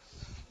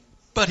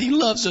 But He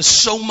loves us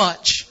so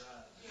much.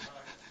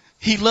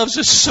 He loves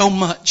us so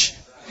much.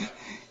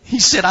 He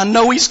said, I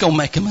know he's going to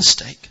make a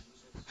mistake,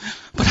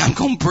 but I'm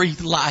going to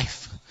breathe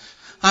life.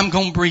 I'm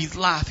going to breathe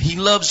life. He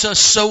loves us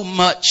so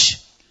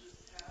much.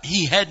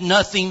 He had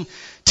nothing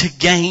to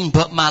gain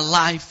but my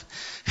life.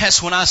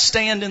 That's when I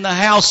stand in the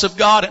house of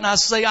God and I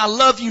say, I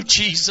love you,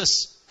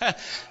 Jesus.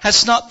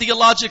 That's not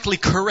theologically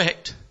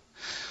correct.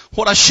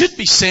 What I should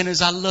be saying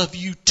is, I love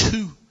you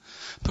too.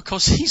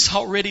 Because He's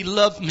already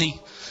loved me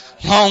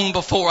long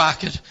before I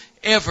could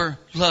ever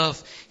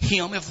love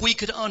Him. If we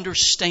could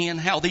understand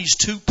how these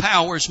two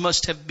powers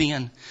must have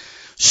been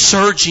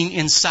surging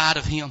inside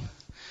of Him,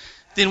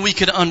 then we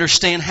could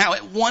understand how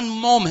at one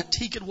moment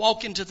He could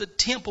walk into the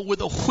temple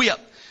with a whip,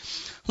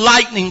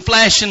 lightning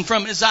flashing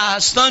from His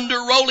eyes, thunder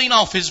rolling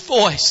off His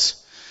voice,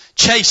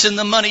 chasing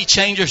the money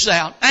changers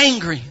out,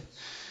 angry.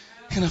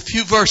 And a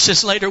few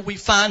verses later we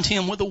find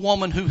Him with a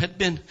woman who had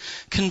been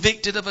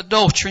convicted of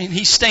adultery, and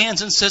He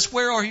stands and says,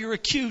 "Where are your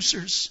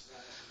accusers?"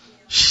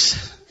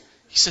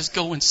 He says,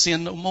 "Go and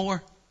sin no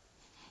more."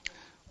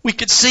 We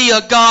could see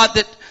a God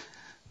that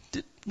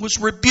was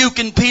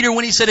rebuking Peter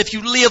when he said, "If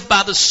you live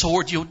by the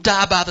sword, you'll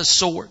die by the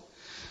sword."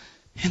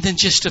 And then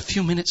just a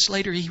few minutes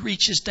later, He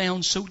reaches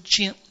down so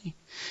gently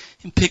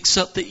and picks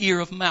up the ear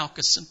of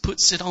Malchus and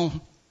puts it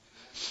on.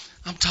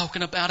 I'm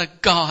talking about a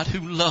God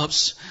who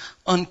loves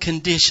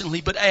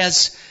unconditionally. But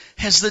as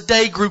the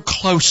day grew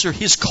closer,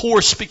 His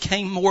course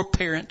became more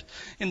apparent.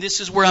 And this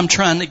is where I'm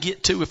trying to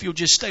get to, if you'll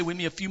just stay with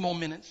me a few more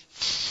minutes.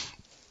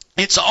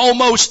 It's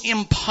almost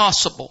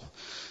impossible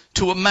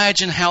to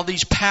imagine how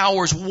these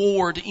powers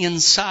warred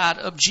inside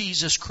of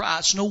Jesus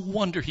Christ. No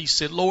wonder He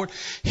said, "Lord,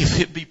 if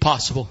it be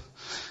possible,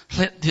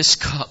 let this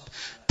cup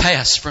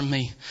pass from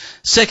me."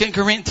 2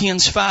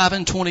 Corinthians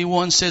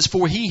 5:21 says,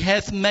 "For He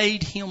hath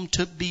made Him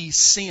to be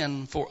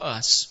sin for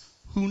us,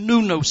 who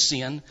knew no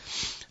sin,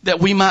 that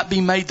we might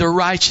be made the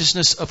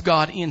righteousness of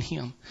God in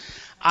Him."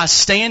 I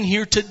stand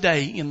here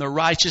today in the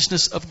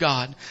righteousness of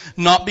God,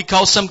 not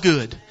because I'm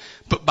good,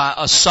 but by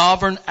a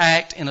sovereign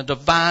act and a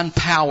divine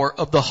power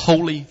of the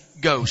Holy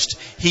Ghost.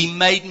 He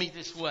made me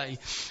this way.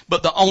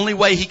 But the only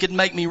way He could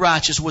make me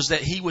righteous was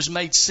that He was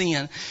made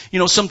sin. You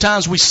know,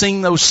 sometimes we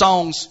sing those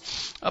songs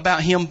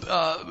about Him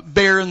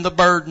bearing the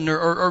burden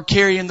or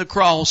carrying the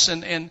cross,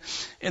 and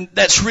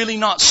that's really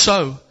not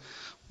so.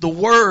 The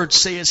Word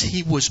says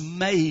He was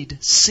made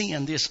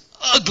sin, this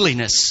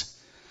ugliness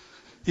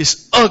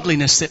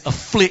that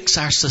afflicts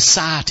our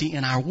society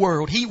and our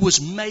world. He was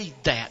made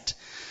that.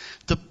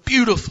 The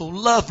beautiful,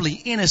 lovely,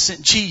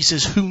 innocent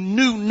Jesus who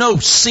knew no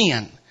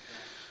sin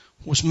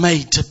was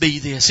made to be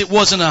this. It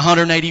wasn't a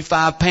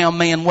 185-pound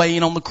man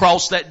weighing on the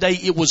cross that day.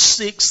 It was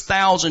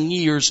 6,000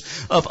 years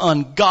of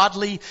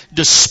ungodly,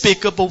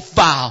 despicable,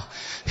 vile.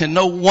 And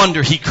no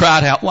wonder He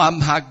cried out, "Why,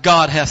 my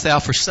God, hast Thou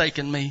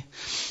forsaken me?"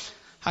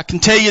 I can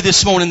tell you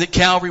this morning that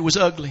Calvary was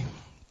ugly.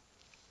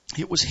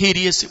 It was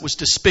hideous. It was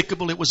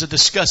despicable. It was a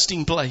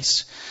disgusting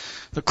place.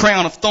 The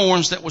crown of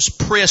thorns that was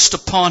pressed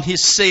upon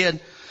His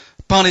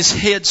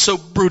head so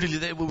brutally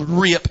that it would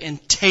rip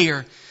and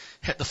tear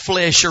at the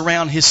flesh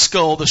around His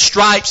skull. The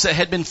stripes that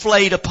had been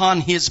flayed upon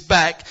His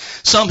back.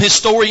 Some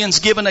historians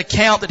give an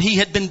account that He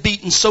had been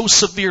beaten so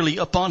severely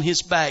upon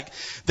His back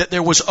that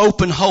there was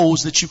open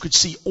holes that you could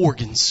see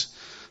organs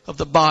of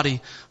the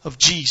body of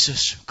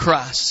Jesus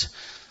Christ.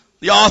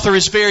 The author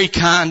is very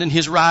kind in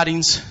his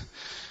writings.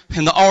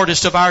 And the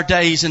artists of our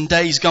days and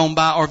days gone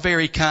by are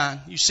very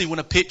kind. You see, when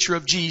a picture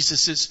of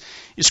Jesus is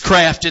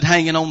crafted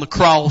hanging on the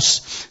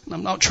cross, and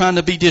I'm not trying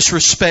to be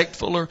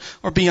disrespectful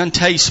or be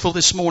untasteful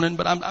this morning,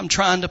 but I'm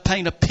trying to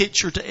paint a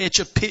picture, to etch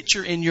a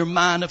picture in your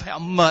mind of how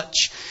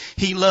much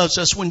He loves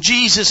us. When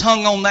Jesus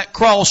hung on that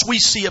cross, we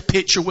see a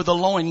picture with a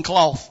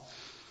loincloth.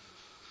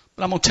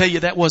 But I'm going to tell you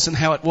that wasn't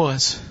how it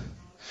was.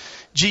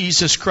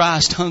 Jesus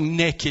Christ hung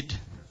naked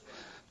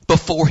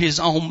before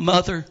His own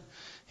mother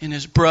and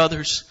His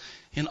brothers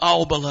and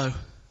all below.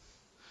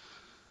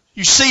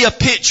 You see a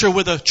picture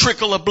with a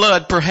trickle of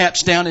blood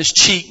perhaps down His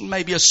cheek, and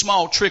maybe a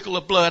small trickle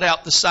of blood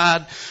out the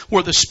side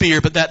where the spear,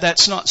 but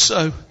that's not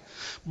so.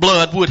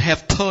 Blood would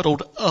have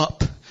puddled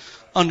up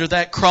under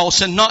that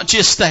cross. And not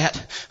just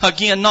that,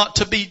 again, not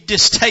to be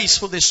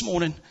distasteful this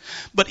morning,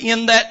 but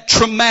in that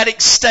traumatic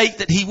state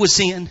that He was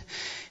in,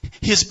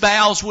 His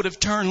bowels would have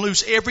turned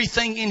loose.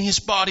 Everything in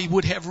His body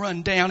would have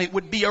run down. It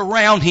would be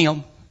around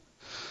Him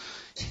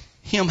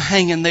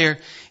hanging there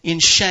in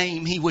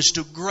shame. He was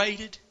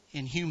degraded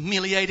and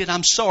humiliated.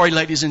 I'm sorry,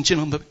 ladies and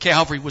gentlemen, but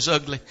Calvary was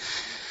ugly.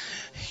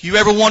 You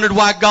ever wondered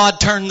why God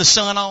turned the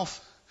sun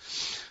off?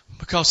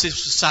 Because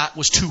His sight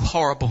was too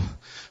horrible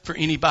for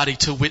anybody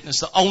to witness.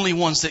 The only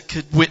ones that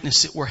could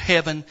witness it were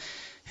heaven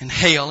and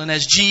hell. And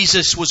as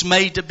Jesus was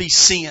made to be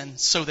sin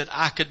so that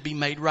I could be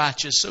made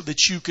righteous, so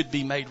that you could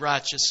be made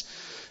righteous,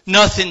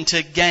 nothing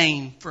to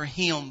gain for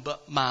Him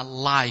but my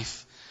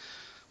life.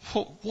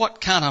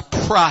 What kind of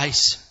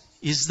price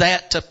is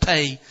that to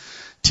pay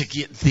to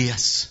get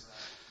this?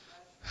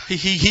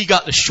 He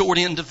got the short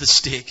end of the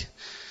stick.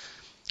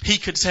 He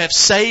could have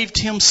saved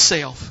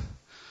Himself,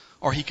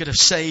 or He could have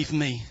saved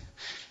me.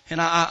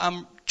 And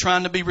I'm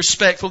trying to be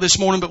respectful this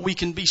morning, but we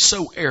can be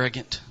so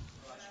arrogant.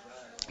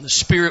 The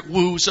Spirit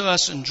woos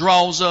us and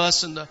draws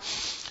us, and the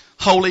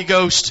Holy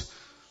Ghost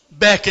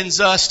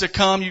beckons us to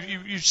come.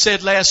 You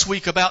said last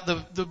week about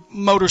the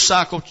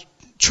motorcycle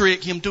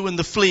trick, him doing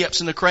the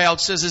flips, and the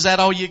crowd says, "Is that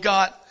all you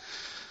got?"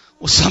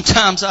 Well,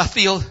 sometimes I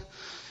feel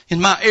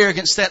in my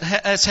arrogance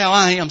that's how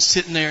I am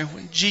sitting there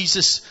when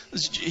Jesus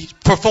is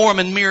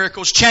performing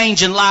miracles,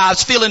 changing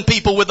lives, filling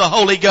people with the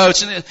Holy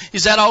Ghost. And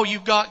is that all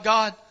you've got,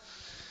 God?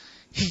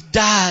 He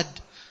died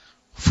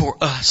for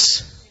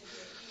us.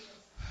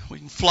 We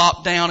can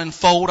flop down and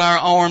fold our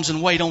arms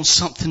and wait on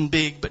something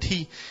big, but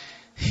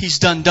He's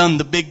done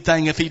the big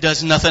thing if He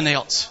does nothing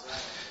else.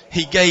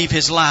 He gave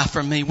His life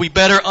for me. We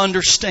better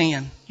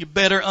understand, you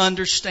better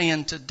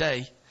understand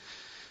today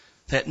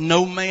that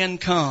no man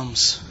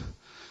comes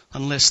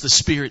unless the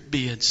Spirit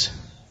bids.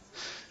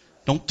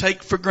 Don't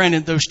take for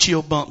granted those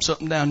chill bumps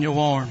up and down your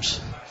arms.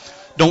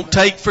 Don't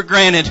take for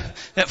granted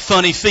that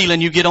funny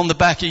feeling you get on the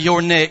back of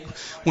your neck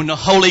when the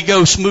Holy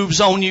Ghost moves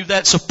on you.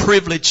 That's a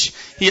privilege.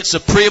 It's a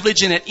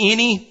privilege, and at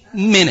any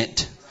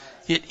minute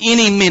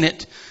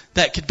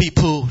that could be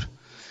pulled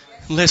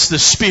unless the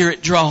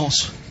Spirit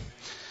draws.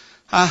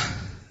 I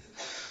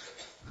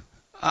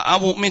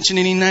won't mention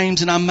any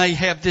names, and I may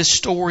have this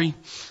story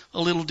a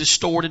little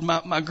distorted.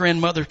 My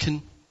grandmother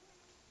can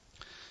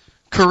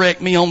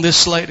correct me on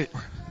this later.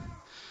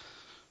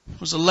 There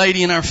was a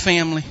lady in our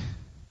family.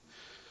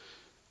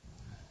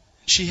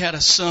 She had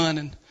a son,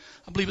 and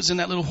I believe it was in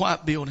that little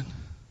white building.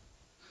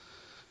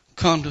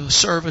 Come to the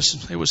service,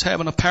 and they was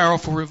having a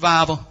powerful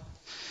revival. And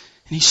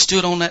he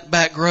stood on that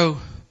back row,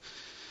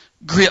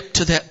 gripped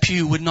to that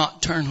pew, would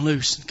not turn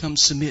loose and come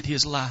submit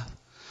his life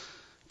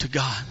to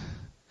God.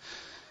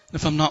 And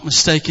if I'm not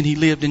mistaken, he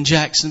lived in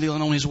Jacksonville,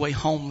 and on his way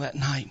home that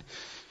night,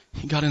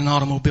 he got in an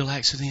automobile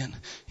accident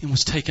and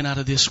was taken out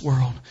of this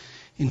world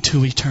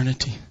into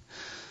eternity.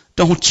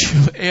 Don't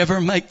you ever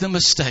make the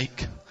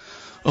mistake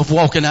of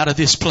walking out of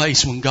this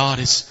place when God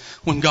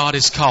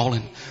is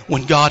calling,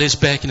 when God is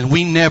beckoning.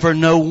 We never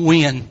know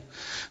when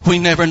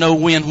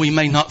we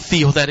may not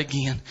feel that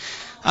again.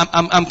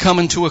 I'm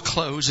coming to a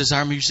close as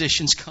our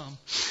musicians come.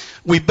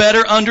 We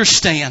better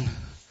understand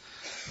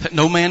that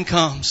no man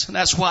comes. And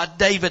that's why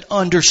David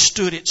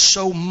understood it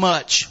so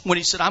much when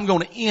he said, I'm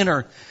going to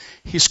enter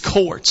His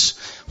courts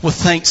with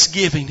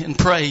thanksgiving and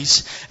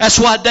praise. That's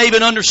why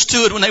David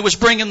understood when they was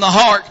bringing the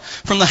ark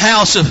from the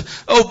house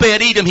of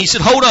Obed-Edom. He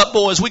said, hold up,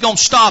 boys, we're going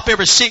to stop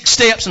every 6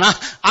 steps, and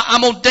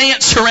I'm going to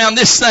dance around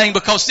this thing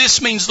because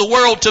this means the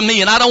world to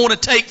me, and I don't want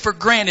to take for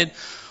granted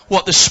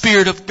what the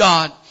Spirit of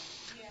God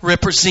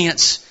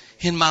represents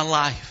in my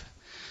life.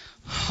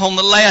 On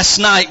the last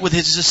night with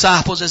His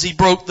disciples, as He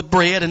broke the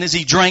bread and as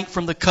He drank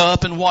from the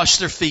cup and washed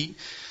their feet,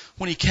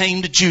 when He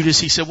came to Judas,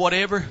 He said,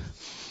 whatever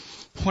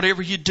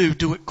you do,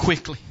 do it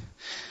quickly.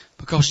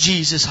 Because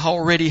Jesus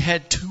already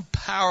had 2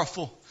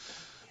 powerful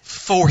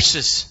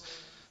forces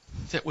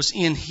that was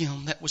in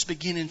Him, that was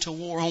beginning to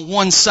war. On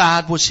one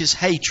side was His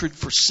hatred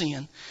for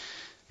sin,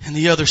 and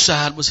the other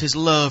side was His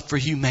love for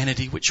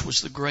humanity, which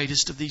was the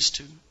greatest of these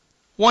 2.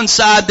 One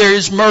side there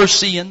is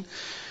mercy and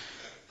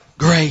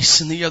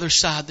grace, and the other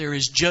side there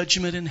is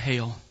judgment and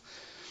hell.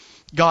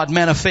 God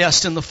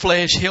manifest in the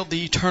flesh held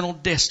the eternal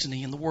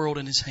destiny in the world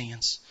in His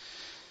hands.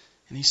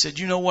 And He said,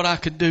 you know what I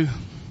could do?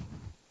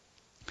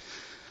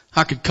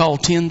 I could call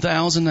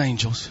 10,000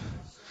 angels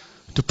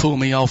to pull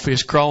me off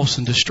His cross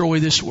and destroy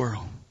this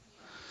world.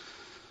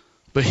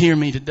 But hear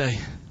me today.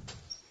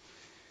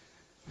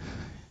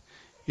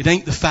 It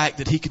ain't the fact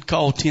that He could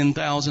call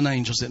 10,000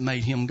 angels that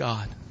made Him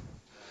God.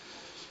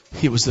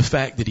 It was the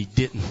fact that He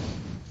didn't.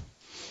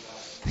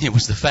 It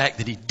was the fact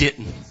that He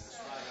didn't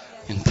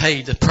and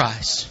paid the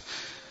price.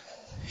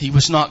 He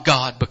was not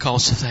God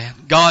because of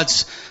that.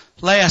 God's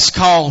last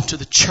call to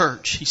the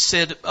church, He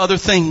said other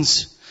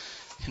things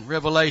in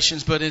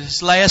Revelations, but in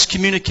His last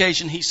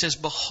communication, He says,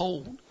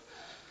 behold,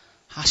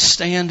 I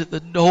stand at the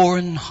door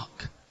and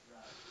knock.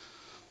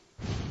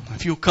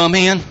 If you'll come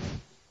in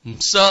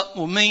and sup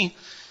with me,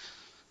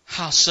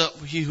 I'll sup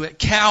with you. At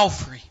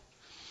Calvary,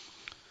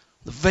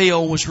 the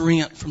veil was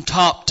rent from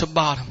top to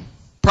bottom.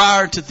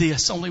 Prior to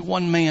this, only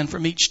one man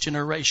from each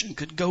generation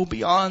could go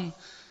beyond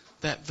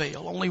that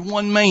veil. Only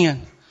one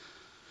man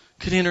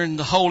could enter in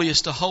the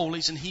holiest of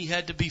holies, and he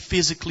had to be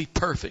physically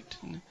perfect.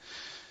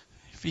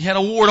 If he had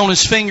a wart on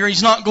his finger,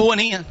 he's not going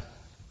in.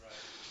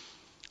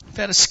 If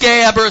he had a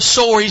scab or a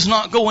sore, he's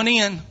not going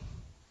in.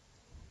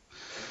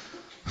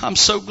 I'm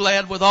so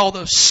glad with all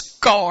the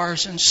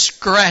scars and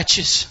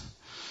scratches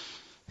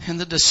and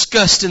the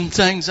disgusting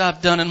things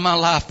I've done in my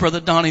life, Brother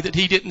Donnie, that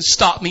He didn't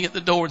stop me at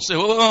the door and say,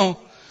 oh,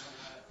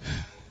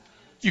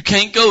 you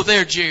can't go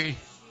there, Jerry.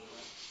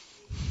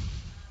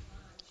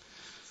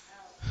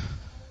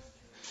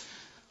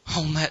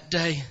 On that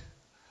day,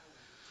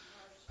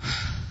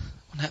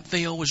 when that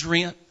veil was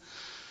rent,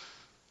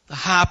 the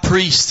high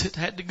priest that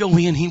had to go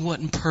in, he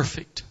wasn't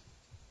perfect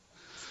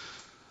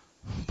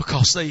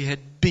because they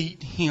had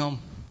beat Him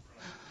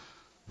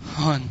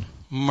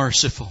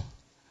unmerciful.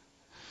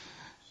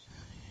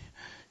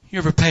 You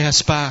ever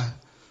pass by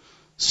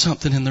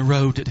something in the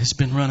road that has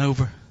been run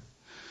over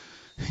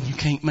and you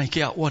can't make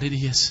out what it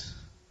is?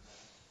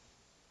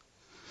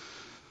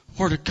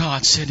 Word of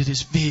God said that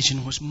his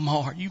vision was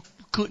marred.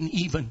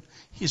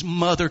 His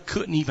mother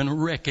couldn't even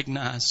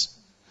recognize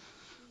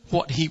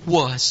what he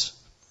was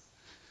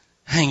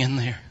hanging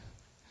there.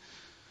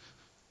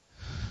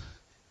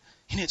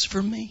 And it's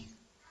for me.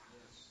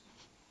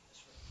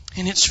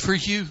 And it's for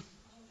you.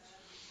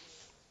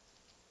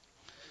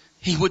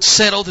 He would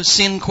settle the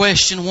sin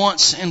question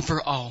once and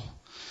for all.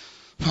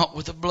 not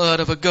with the blood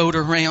of a goat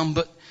or ram,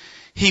 but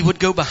He would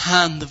go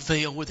behind the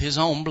veil with His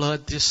own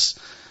blood, this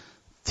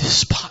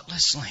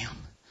spotless lamb.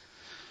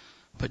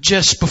 But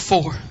just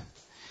before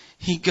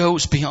He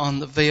goes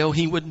beyond the veil,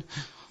 He would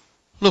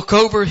look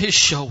over His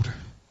shoulder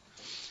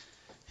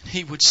and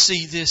He would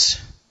see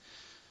this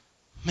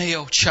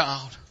male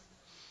child.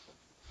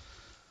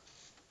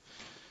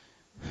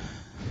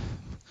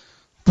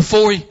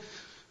 Before He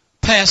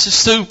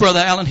passes through, Brother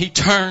Allen, He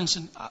turns,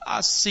 and I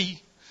see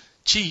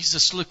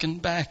Jesus looking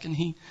back, and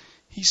He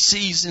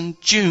sees in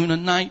June of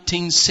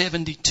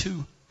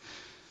 1972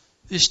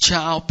 this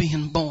child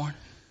being born.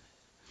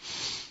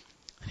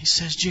 And He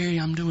says, Jerry,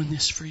 I'm doing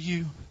this for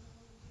you.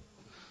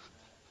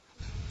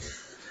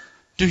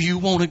 Do you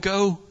want to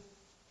go?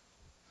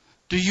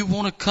 Do you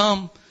want to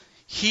come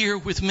here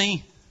with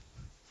me?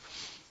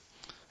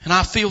 And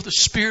I feel the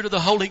Spirit of the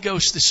Holy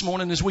Ghost this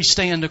morning as we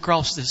stand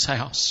across this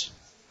house.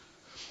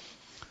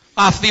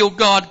 I feel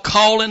God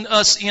calling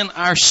us in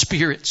our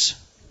spirits.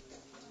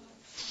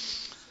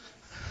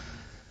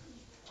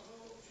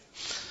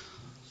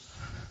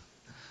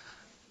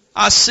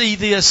 I see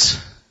this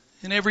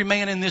in every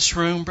man in this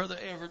room, Brother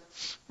Everett,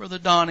 Brother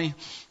Donnie,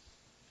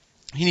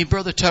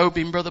 Brother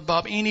Toby, and Brother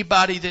Bob,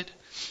 anybody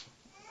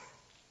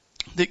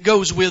that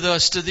goes with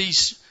us to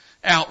these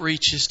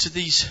outreaches, to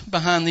these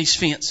behind these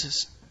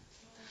fences.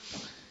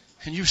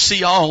 And you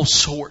see all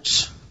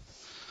sorts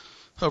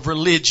of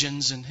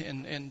religions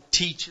and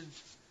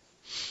teachings.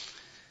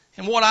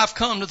 And what I've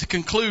come to the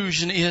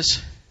conclusion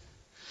is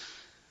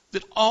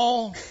that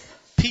all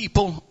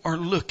people are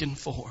looking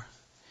for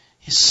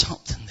is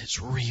something that's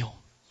real.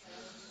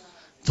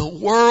 The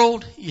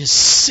world is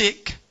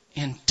sick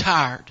and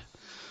tired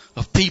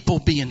of people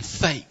being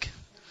fake.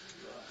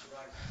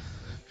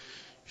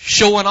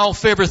 Showing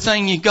off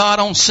everything you got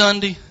on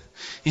Sunday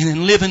and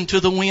then living to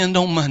the wind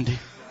on Monday.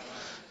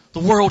 The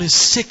world is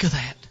sick of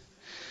that.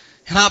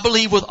 And I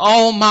believe with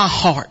all my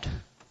heart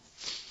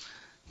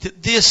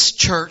that this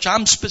church,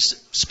 I'm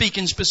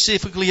speaking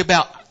specifically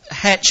about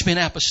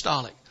Hatchbend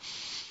Apostolic.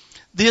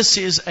 This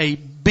is a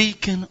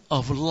beacon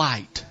of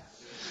light.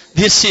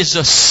 This is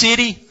a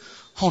city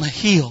on a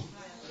hill.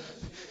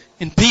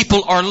 And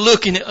people are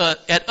looking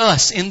at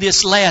us in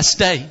this last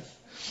day.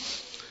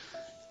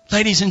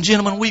 Ladies and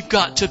gentlemen, we've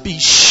got to be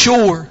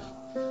sure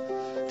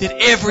that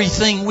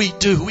everything we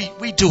do,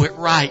 we do it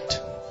right.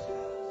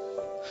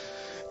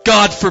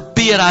 God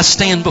forbid I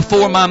stand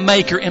before my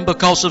Maker and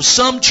because of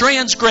some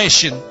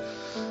transgression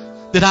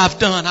that I've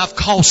done, I've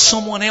cost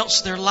someone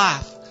else their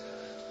life.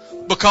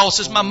 Because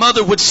as my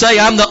mother would say,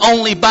 I'm the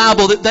only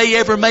Bible that they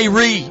ever may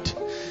read.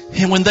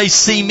 And when they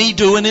see me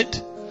doing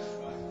it,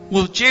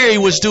 well, Jerry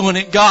was doing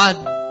it, God.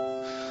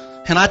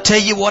 And I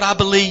tell you what I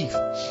believe.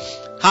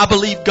 I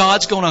believe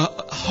God's going to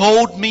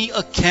hold me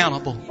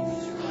accountable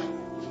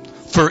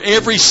for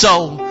every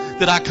soul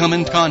that I come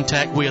in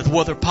contact with,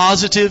 whether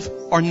positive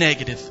or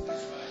negative.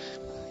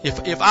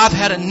 If I've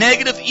had a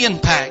negative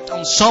impact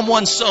on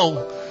someone's soul,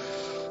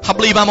 I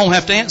believe I'm going to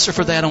have to answer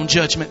for that on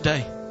Judgment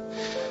Day.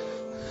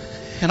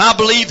 And I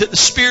believe that the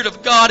Spirit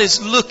of God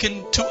is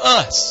looking to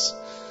us.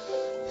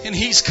 And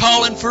He's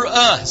calling for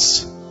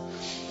us.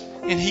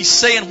 And He's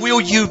saying, will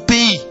you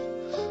be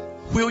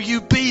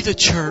the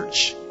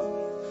church?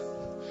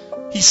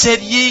 He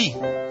said,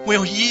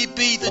 will ye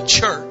be the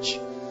church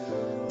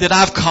that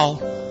I've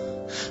called?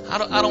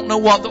 I don't know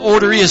what the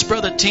order is,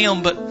 Brother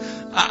Tim, but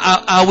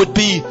I would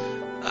be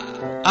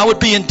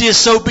in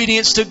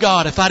disobedience to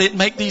God if I didn't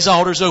make these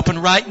altars open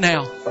right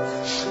now.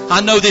 I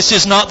know this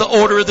is not the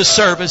order of the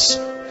service.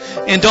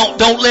 And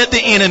don't let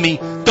the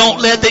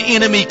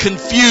enemy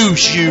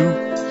confuse you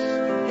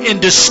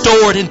and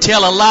distort and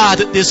tell a lie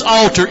that this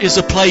altar is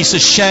a place of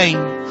shame.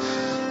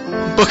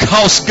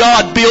 Because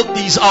God built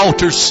these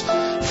altars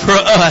for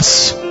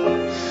us.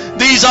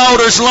 These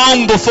altars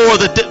long before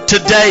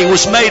today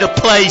was made a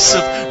place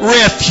of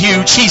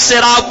refuge. He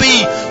said, I'll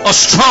be a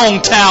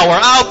strong tower.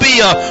 I'll be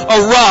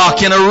a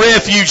rock and a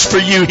refuge for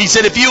you. He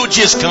said, if you'll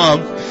just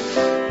come.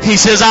 He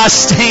says, I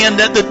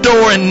stand at the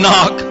door and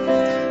knock.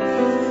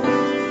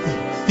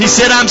 He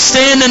said, I'm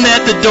standing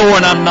at the door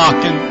and I'm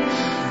knocking.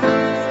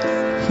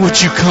 Would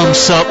you come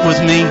sup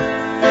with me?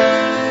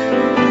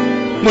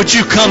 Would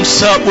you come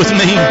sup with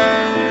me?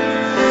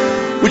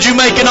 Would you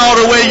make an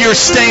altar where you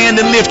stand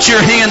and lift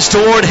your hands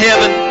toward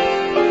heaven?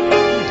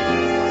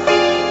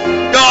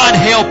 God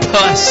help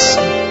us.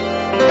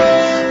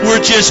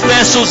 We're just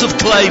vessels of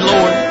clay,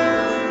 Lord.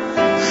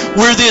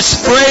 We're this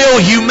frail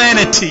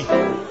humanity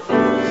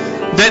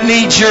that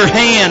needs your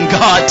hand,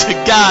 God, to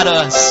guide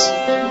us.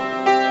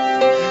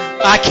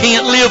 I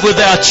can't live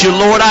without you,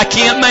 Lord. I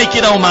can't make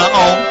it on my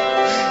own.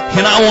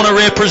 And I want to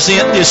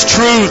represent this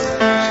truth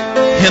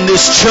in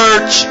this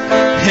church.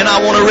 And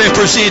I want to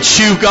represent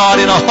you, God,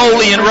 in a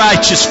holy and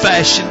righteous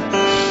fashion.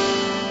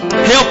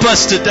 Help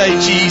us today,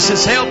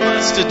 Jesus. Help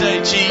us today,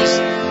 Jesus.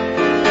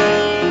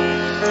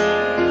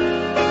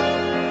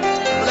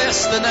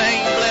 Bless the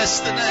name, bless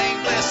the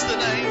name, bless the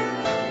name.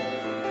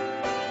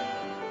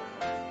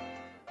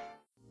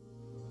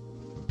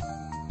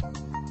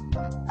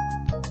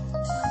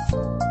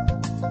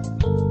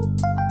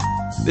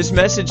 This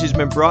message has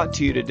been brought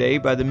to you today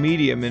by the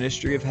media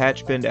ministry of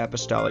Hatchbend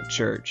Apostolic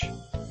Church.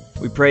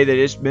 We pray that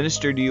it's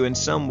ministered to you in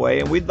some way,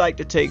 and we'd like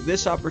to take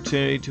this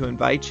opportunity to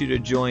invite you to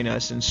join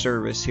us in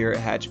service here at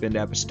Hatchbend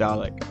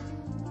Apostolic.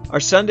 Our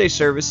Sunday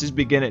services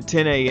begin at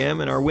 10 a.m.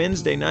 and our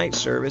Wednesday night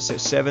service at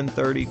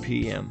 7:30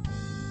 p.m.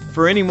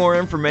 For any more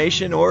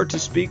information or to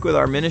speak with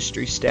our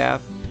ministry staff,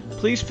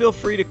 please feel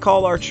free to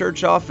call our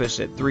church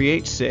office at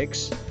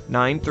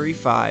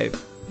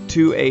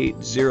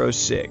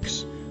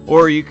 386-935-2806,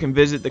 or you can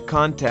visit the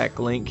contact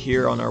link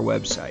here on our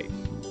website.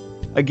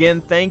 Again,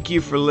 thank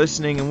you for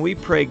listening, and we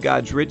pray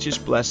God's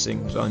richest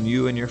blessings on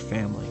you and your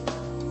family.